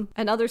them,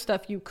 and other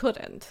stuff you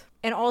couldn't.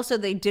 And also,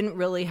 they didn't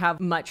really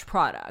have much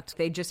product.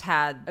 They just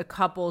had a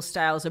couple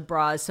styles of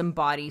bras, some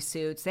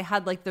bodysuits. They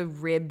had like the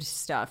ribbed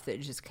stuff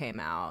that just came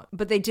out.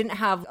 But they didn't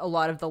have a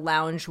lot of the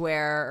loungewear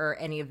or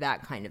any of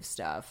that kind of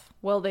stuff.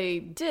 Well, they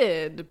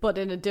did, but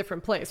in a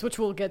different place, which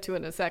we'll get to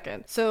in a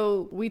second.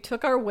 So we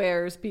took our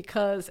wares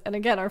because, and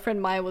again, our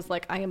friend Maya was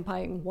like, I am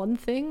buying one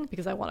thing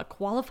because I want to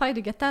qualify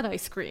to get that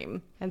ice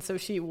cream. And so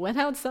she went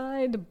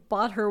outside,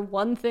 bought her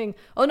one thing.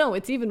 Oh no,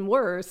 it's even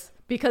worse.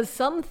 Because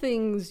some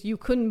things you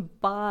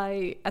couldn't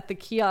buy at the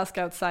kiosk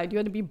outside. You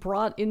had to be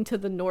brought into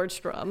the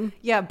Nordstrom.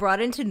 Yeah,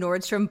 brought into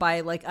Nordstrom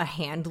by like a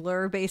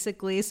handler,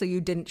 basically, so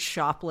you didn't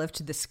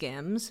shoplift the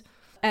Skims.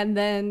 And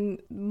then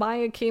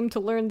Maya came to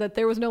learn that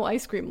there was no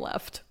ice cream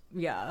left.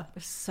 Yeah,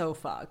 so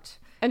fucked.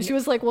 And she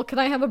was like, well, can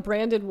I have a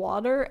branded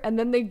water? And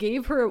then they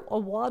gave her a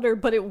water,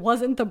 but it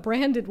wasn't the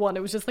branded one.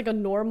 It was just like a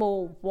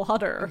normal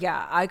water.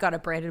 Yeah, I got a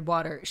branded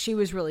water. She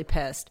was really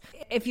pissed.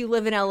 If you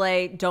live in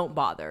LA, don't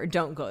bother.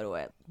 Don't go to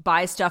it.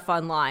 Buy stuff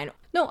online.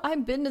 No,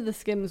 I've been to the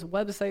Skims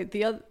website.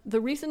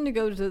 The reason to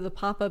go to the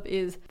pop-up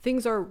is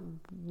things are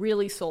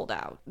really sold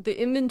out.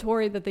 The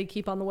inventory that they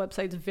keep on the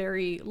website is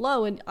very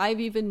low, and I've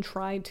even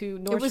tried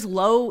to... It was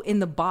low in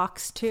the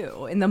box,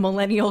 too, in the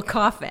millennial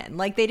coffin.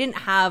 Like, they didn't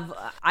have...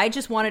 I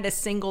just wanted a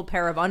single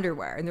pair of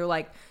underwear, and they're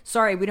like,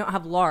 sorry, we don't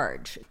have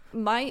large.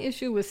 My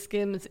issue with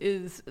Skims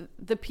is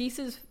the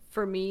pieces,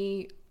 for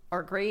me,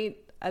 are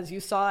great. As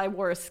you saw, I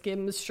wore a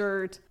Skims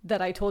shirt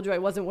that I told you I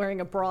wasn't wearing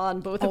a bra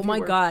on. Both of Oh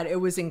my God,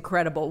 it was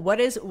incredible. What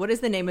is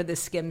the name of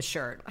this Skims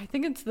shirt? I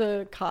think it's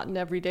the cotton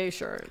everyday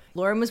shirt.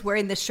 Lauren was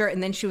wearing this shirt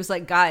and then she was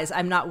like, guys,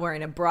 I'm not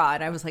wearing a bra.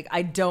 And I was like,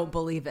 I don't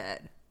believe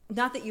it.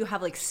 Not that you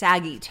have like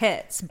saggy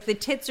tits. The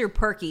tits are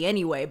perky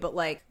anyway, but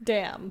like...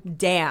 Damn.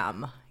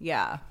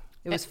 Yeah.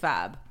 It was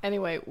fab.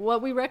 Anyway,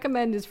 what we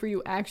recommend is for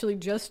you actually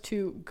just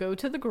to go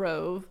to the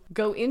Grove,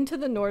 go into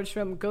the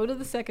Nordstrom, go to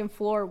the second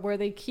floor where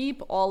they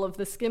keep all of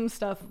the Skim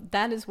stuff.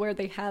 That is where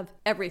they have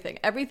everything.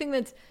 Everything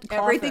that's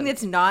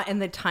not in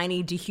the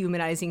tiny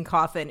dehumanizing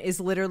coffin is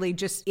literally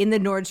just in the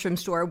Nordstrom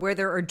store where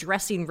there are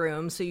dressing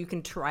rooms so you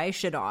can try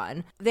shit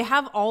on. They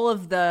have all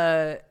of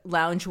the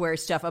loungewear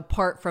stuff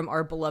apart from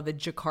our beloved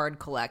Jacquard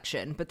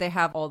collection, but they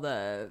have all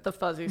the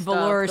fuzzy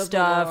velour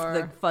stuff,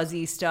 the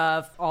fuzzy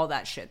stuff, all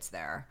that shit's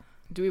there.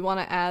 Do we want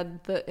to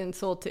add the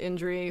insult to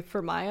injury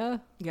for Maya?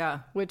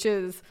 Yeah. Which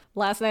is,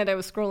 last night I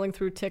was scrolling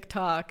through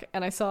TikTok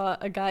and I saw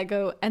a guy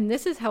go, and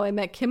this is how I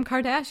met Kim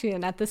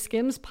Kardashian at the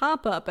Skims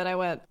pop-up. And I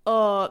went,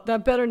 oh,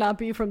 that better not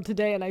be from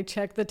today. And I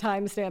checked the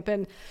timestamp.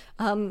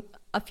 And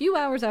a few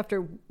hours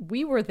after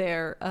we were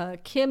there,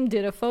 Kim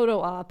did a photo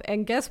op.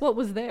 And guess what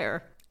was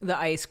there? The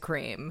ice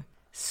cream.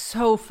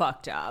 So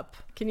fucked up.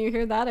 Can you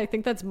hear that? I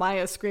think that's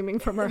Maya screaming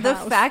from her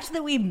house. The fact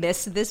that we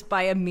missed this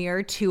by a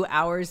mere 2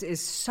 hours is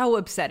so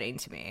upsetting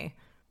to me.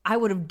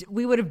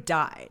 We would have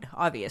died,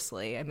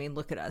 obviously. I mean,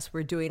 look at us.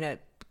 We're doing a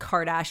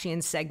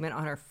Kardashian segment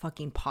on our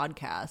fucking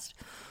podcast.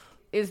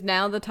 Is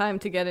now the time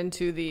to get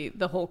into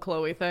the whole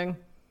Khloe thing?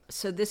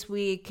 So this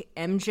week,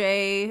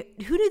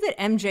 MJ... Who knew that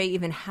MJ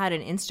even had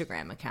an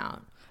Instagram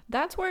account?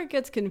 That's where it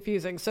gets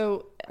confusing.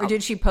 So, or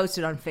did she post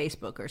it on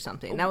Facebook or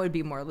something? That would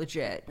be more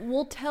legit.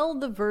 We'll tell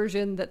the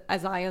version that,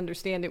 as I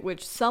understand it,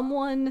 which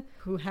someone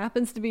who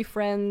happens to be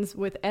friends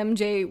with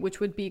MJ,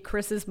 which would be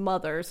Chris's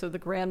mother, so the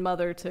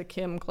grandmother to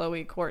Kim,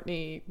 Khloe,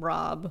 Kourtney,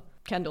 Rob,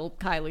 Kendall,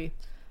 Kylie,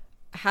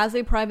 has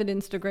a private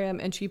Instagram,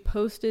 and she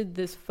posted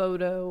this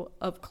photo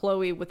of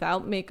Khloe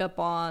without makeup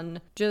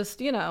on,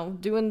 just, you know,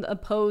 doing a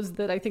pose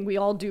that I think we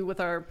all do with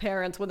our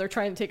parents when they're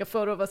trying to take a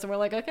photo of us, and we're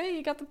like, okay,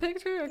 you got the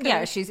picture? Okay.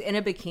 Yeah, she's in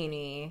a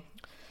bikini.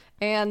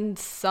 And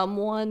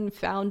someone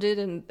found it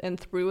and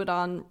threw it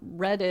on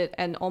Reddit,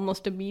 and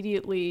almost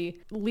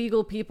immediately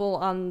legal people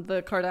on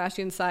the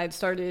Kardashian side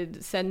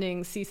started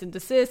sending cease and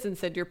desist and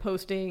said, you're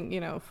posting, you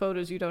know,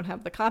 photos you don't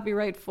have the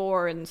copyright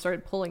for, and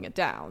started pulling it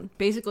down.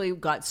 Basically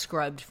got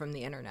scrubbed from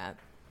the internet.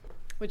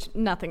 Which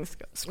nothing's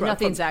scrubbed.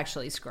 Nothing's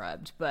actually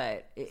scrubbed,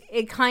 but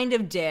it kind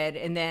of did.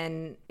 And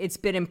then it's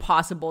been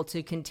impossible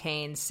to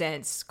contain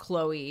since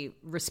Khloe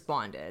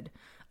responded.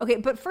 Okay,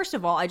 but first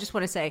of all, I just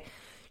want to say,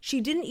 she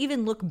didn't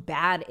even look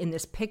bad in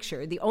this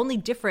picture. The only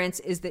difference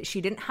is that she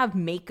didn't have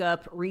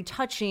makeup,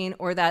 retouching,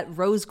 or that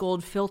rose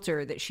gold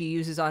filter that she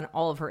uses on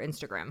all of her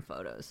Instagram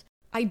photos.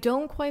 I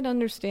don't quite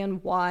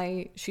understand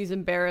why she's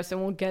embarrassed,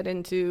 and we'll get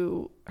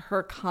into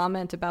her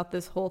comment about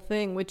this whole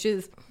thing, which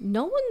is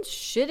no one's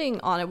shitting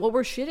on it. What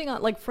we're shitting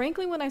on, like,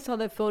 frankly, when I saw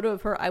that photo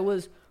of her, I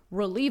was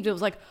relieved. It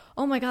was like,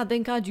 oh my God,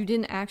 thank God you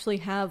didn't actually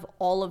have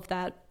all of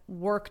that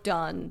work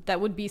done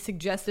that would be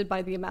suggested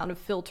by the amount of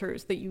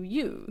filters that you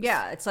use.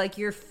 Yeah, it's like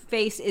your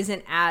face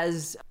isn't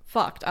as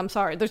fucked. I'm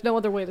sorry. There's no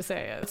other way to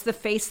say it. It's the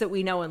face that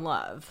we know and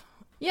love.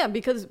 Yeah,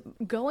 because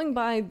going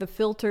by the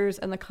filters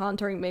and the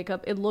contouring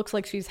makeup, it looks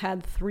like she's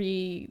had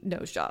 3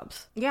 nose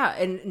jobs. Yeah,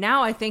 and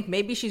now I think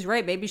maybe she's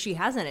right. Maybe she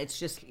hasn't. It's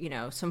just, you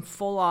know, some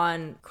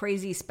full-on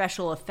crazy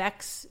special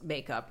effects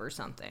makeup or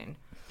something.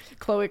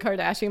 Khloe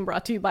Kardashian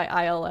brought to you by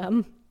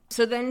ILM.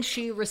 So then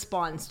she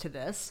responds to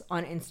this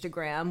on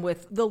Instagram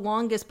with the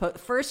longest post.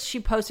 First, she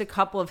posts a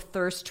couple of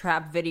thirst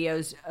trap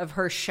videos of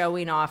her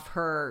showing off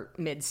her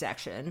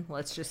midsection,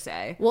 let's just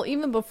say. Well,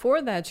 even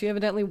before that, she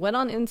evidently went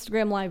on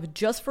Instagram Live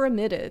just for a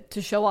minute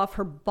to show off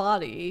her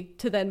body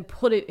to then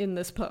put it in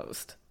this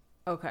post.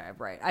 Okay,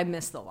 right. I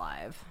missed the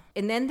live.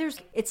 And then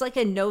it's like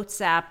a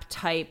notes app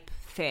type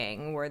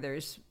thing where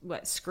there's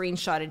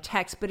screenshotted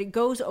text, but it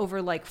goes over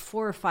like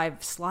 4 or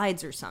 5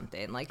 slides or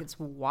something. Like, it's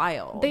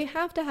wild. They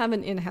have to have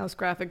an in-house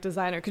graphic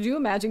designer. Could you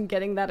imagine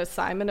getting that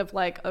assignment of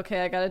like, okay,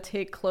 I gotta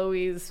take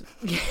Khloe's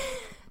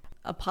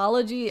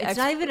apology. It's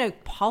not even an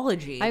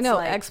apology. I It's know,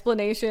 like,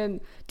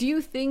 explanation. Do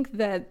you think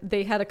that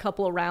they had a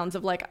couple of rounds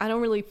of like, I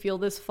don't really feel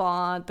this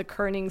font, the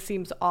kerning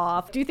seems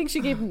off? Do you think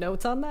she gave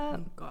notes on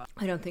that? God,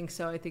 I don't think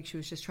so. I think she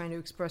was just trying to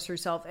express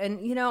herself.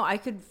 And, you know, I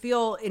could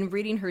feel in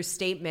reading her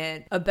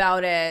statement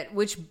about it,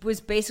 which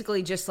was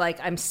basically just like,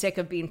 I'm sick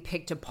of being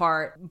picked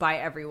apart by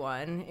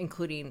everyone,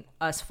 including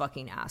us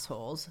fucking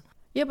assholes.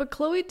 Yeah, but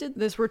Chloe did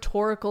this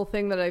rhetorical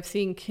thing that I've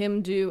seen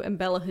Kim do and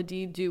Bella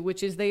Hadid do,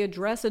 which is they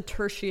address a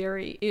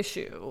tertiary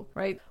issue,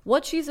 right?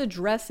 What she's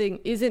addressing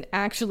isn't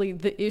actually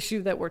the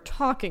issue that we're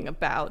talking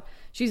about.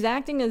 She's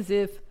acting as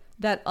if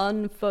that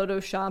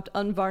unphotoshopped,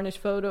 unvarnished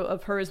photo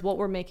of her is what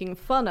we're making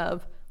fun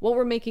of. What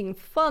we're making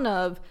fun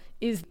of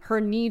is her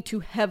need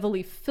to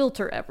heavily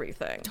filter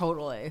everything.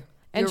 Totally.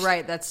 And You're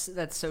right. That's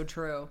so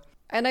true.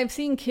 And I've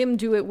seen Kim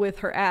do it with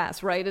her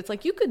ass, right? It's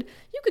like you could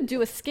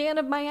do a scan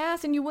of my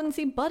ass and you wouldn't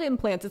see butt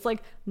implants. It's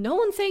like no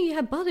one's saying you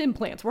had butt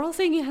implants. We're all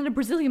saying you had a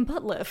Brazilian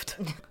butt lift.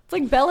 It's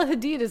like Bella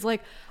Hadid is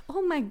like,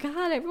 oh my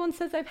God, everyone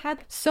says I've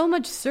had so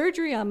much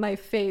surgery on my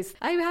face.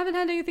 I haven't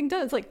had anything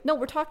done. It's like, no,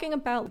 we're talking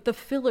about the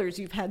fillers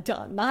you've had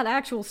done, not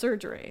actual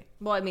surgery.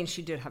 Well, I mean,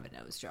 she did have a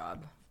nose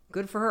job.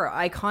 Good for her.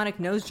 Iconic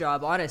nose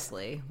job,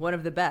 honestly. One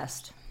of the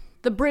best.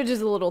 The bridge is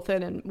a little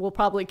thin and will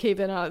probably cave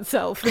in on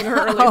itself in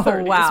her early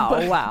 30s.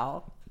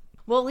 Wow.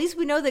 Well, at least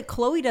we know that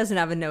Chloe doesn't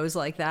have a nose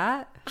like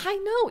that. I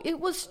know. It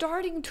was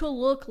starting to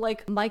look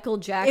like Michael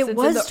Jackson. It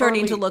was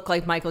starting to look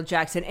like Michael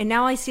Jackson. And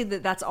now I see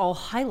that that's all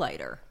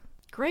highlighter.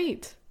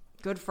 Great.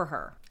 Good for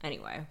her.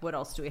 Anyway, what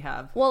else do we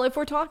have? Well, if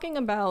we're talking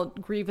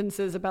about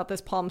grievances about this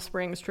Palm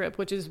Springs trip,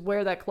 which is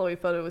where that Chloe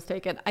photo was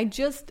taken, I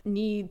just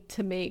need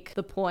to make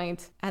the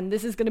point, and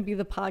this is going to be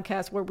the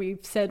podcast where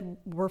we've said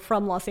we're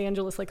from Los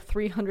Angeles like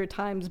 300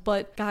 times,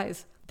 but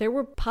guys, there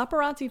were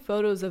paparazzi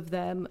photos of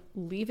them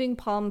leaving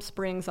Palm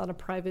Springs on a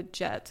private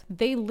jet.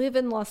 They live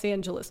in Los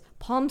Angeles.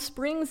 Palm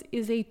Springs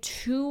is a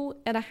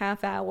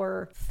 2.5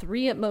 hour,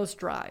 3 at most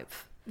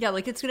drive. Yeah,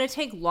 like it's going to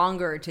take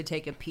longer to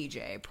take a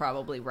PJ,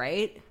 probably,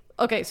 right?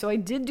 Okay, so I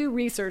did do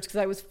research because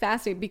I was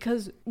fascinated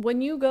because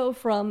when you go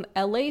from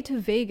LA to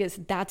Vegas,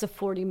 that's a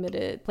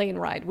 40-minute plane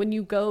ride. When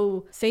you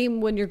go,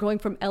 same when you're going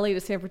from LA to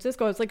San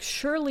Francisco, it's like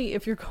surely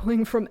if you're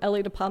going from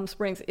LA to Palm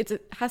Springs, it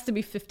has to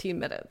be 15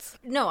 minutes.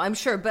 No, I'm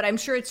sure, but I'm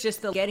sure it's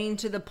just the getting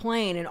to the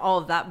plane and all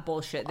of that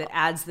bullshit that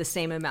adds the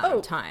same amount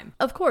of time.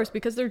 Of course,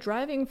 because they're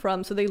driving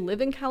from, so they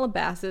live in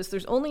Calabasas.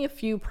 There's only a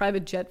few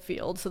private jet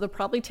fields, so they're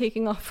probably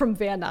taking off from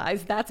Van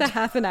Nuys. That's a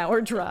half an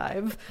hour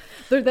drive.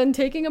 They're then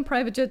taking a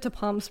private jet to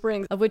Palm Springs,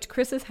 of which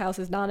Chris's house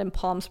is not in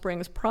Palm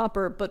Springs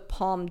proper, but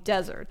Palm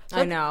Desert. So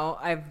I know.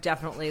 I've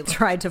definitely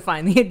tried to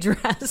find the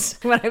address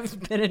when I've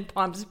been in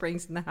Palm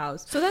Springs in the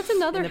house. So that's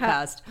another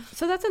past.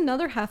 So that's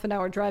another half an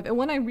hour drive. And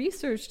when I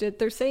researched it,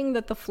 they're saying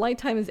that the flight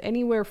time is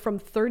anywhere from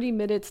 30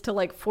 minutes to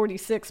like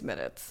 46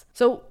 minutes.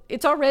 So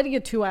it's already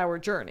a 2-hour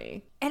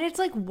journey. And it's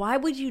like, why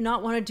would you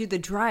not want to do the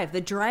drive? The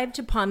drive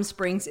to Palm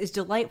Springs is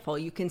delightful.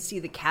 You can see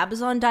the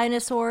Cabazon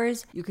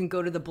dinosaurs. You can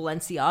go to the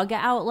Balenciaga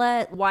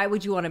outlet. Why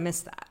would you want to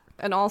miss that?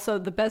 And also,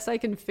 the best I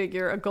can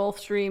figure, a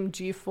Gulfstream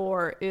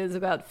G4 is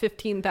about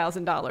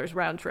 $15,000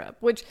 round trip,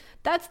 which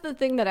that's the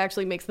thing that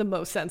actually makes the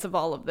most sense of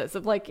all of this.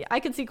 Of like, I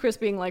could see Chris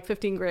being like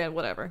 15 grand,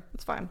 whatever.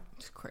 It's fine.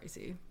 It's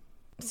crazy.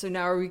 So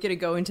now are we going to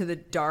go into the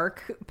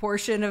dark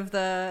portion of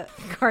the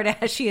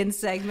Kardashian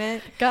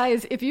segment?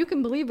 Guys, if you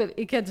can believe it,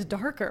 it gets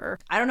darker.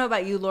 I don't know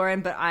about you,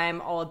 Lauren, but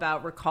I'm all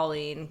about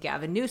recalling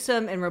Gavin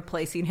Newsom and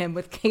replacing him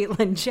with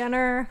Caitlyn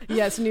Jenner.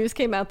 Yes, news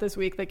came out this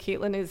week that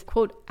Caitlyn is,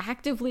 quote,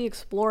 actively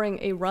exploring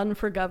a run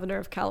for governor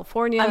of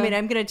California. I mean,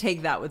 I'm going to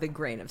take that with a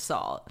grain of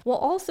salt. Well,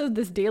 also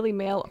this Daily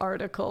Mail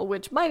article,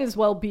 which might as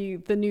well be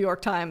the New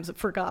York Times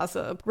for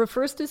gossip,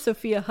 refers to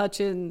Sophia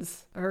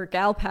Hutchins, her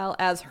gal pal,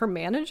 as her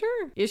manager?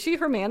 Is she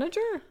her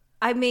manager?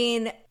 I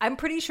mean, I'm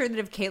pretty sure that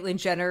if Caitlyn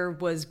Jenner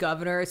was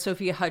governor,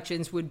 Sophia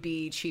Hutchins would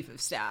be chief of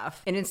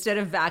staff. And instead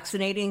of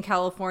vaccinating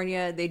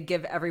California, they'd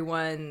give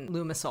everyone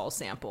Lumisol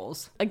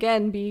samples.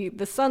 Again, be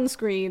the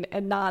sunscreen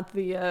and not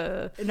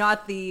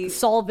the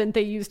solvent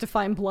they use to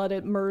find blood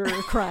at murder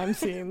crime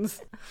scenes.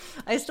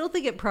 I still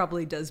think it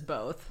probably does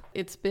both.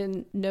 It's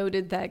been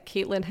noted that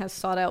Caitlyn has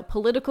sought out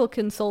political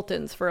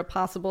consultants for a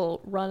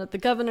possible run at the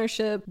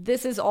governorship.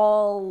 This is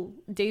all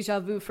deja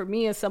vu for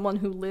me as someone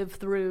who lived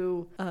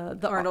through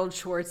the Arnold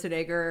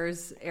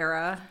Schwarzenegger's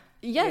era.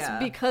 Yes, Yeah.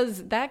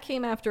 because that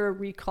came after a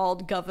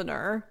recalled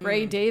governor,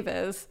 Ray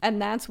Davis, and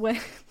that's when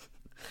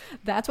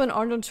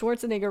Arnold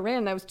Schwarzenegger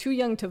ran. I was too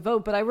young to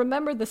vote, but I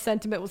remember the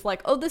sentiment was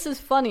like, oh, this is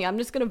funny. I'm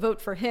just going to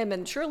vote for him,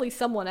 and surely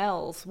someone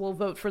else will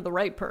vote for the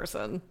right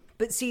person.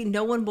 But see,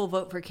 no one will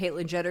vote for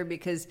Caitlyn Jenner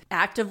because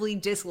actively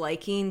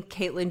disliking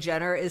Caitlyn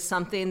Jenner is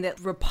something that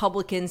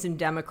Republicans and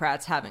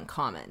Democrats have in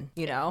common,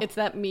 you know? It's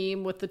that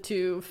meme with the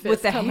two fists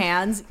with the coming.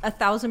 hands,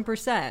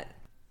 1,000%.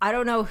 I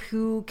don't know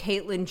who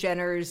Caitlyn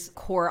Jenner's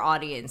core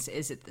audience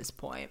is at this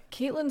point.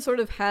 Caitlyn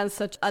sort of has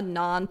such a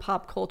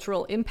non-pop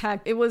cultural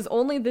impact. It was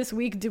only this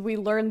week did we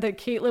learn that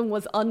Caitlyn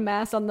was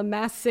unmasked on The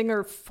Masked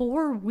Singer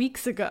 4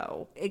 weeks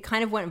ago. It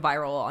kind of went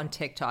viral on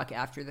TikTok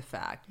after the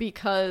fact.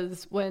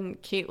 Because when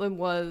Caitlyn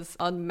was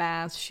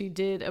unmasked, she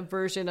did a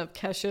version of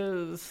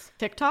Kesha's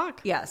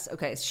TikTok. Yes,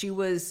 okay. She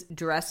was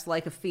dressed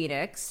like a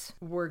phoenix.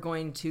 We're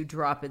going to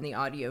drop in the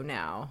audio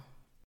now.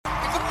 If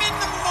I'm in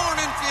the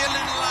morning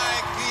feeling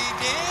like he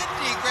did,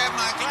 he grabbed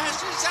my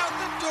glasses out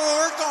the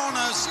door,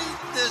 gonna see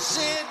the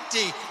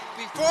city.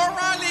 Before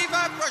I leave,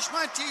 I brush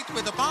my teeth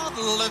with a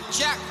bottle of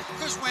Jack,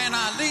 cause when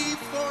I leave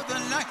for the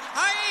night,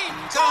 I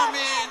ain't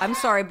coming. I'm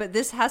sorry, but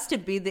this has to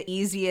be the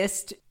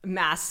easiest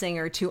Masked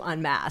Singer to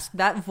unmask.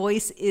 That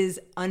voice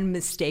is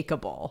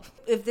unmistakable.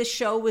 If this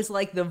show was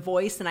like The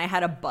Voice and I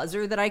had a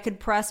buzzer that I could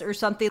press or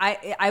something,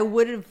 I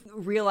would have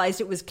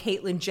realized it was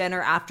Caitlyn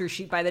Jenner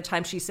by the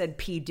time she said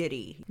P.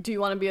 Diddy. Do you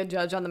want to be a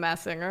judge on The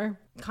Masked Singer?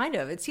 Kind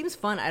of. It seems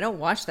fun. I don't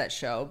watch that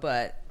show,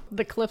 but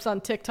the clips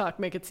on TikTok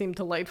make it seem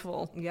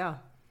delightful. Yeah.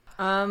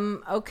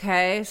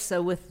 Okay,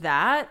 so with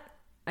that,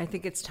 I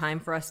think it's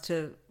time for us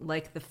to,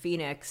 like the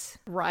phoenix,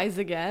 rise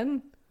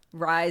again,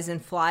 rise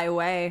and fly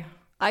away.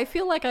 I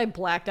feel like I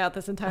blacked out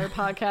this entire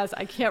podcast.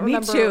 I can't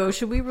remember. Me too.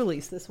 Should we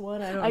release this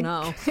one? I don't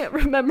know. I can't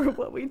remember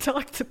what we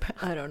talked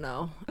about. I don't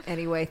know.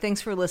 Anyway,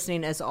 thanks for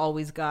listening as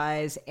always,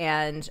 guys.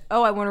 And,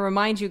 I want to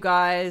remind you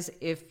guys,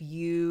 if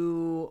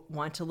you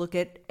want to look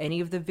at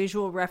any of the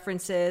visual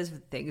references,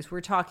 things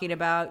we're talking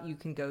about, you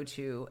can go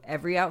to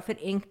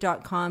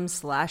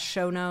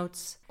everyoutfitinc.com/show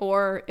notes.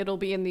 Or it'll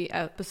be in the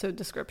episode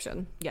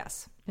description.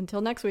 Yes.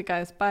 Until next week,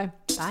 guys. Bye.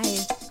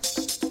 Bye.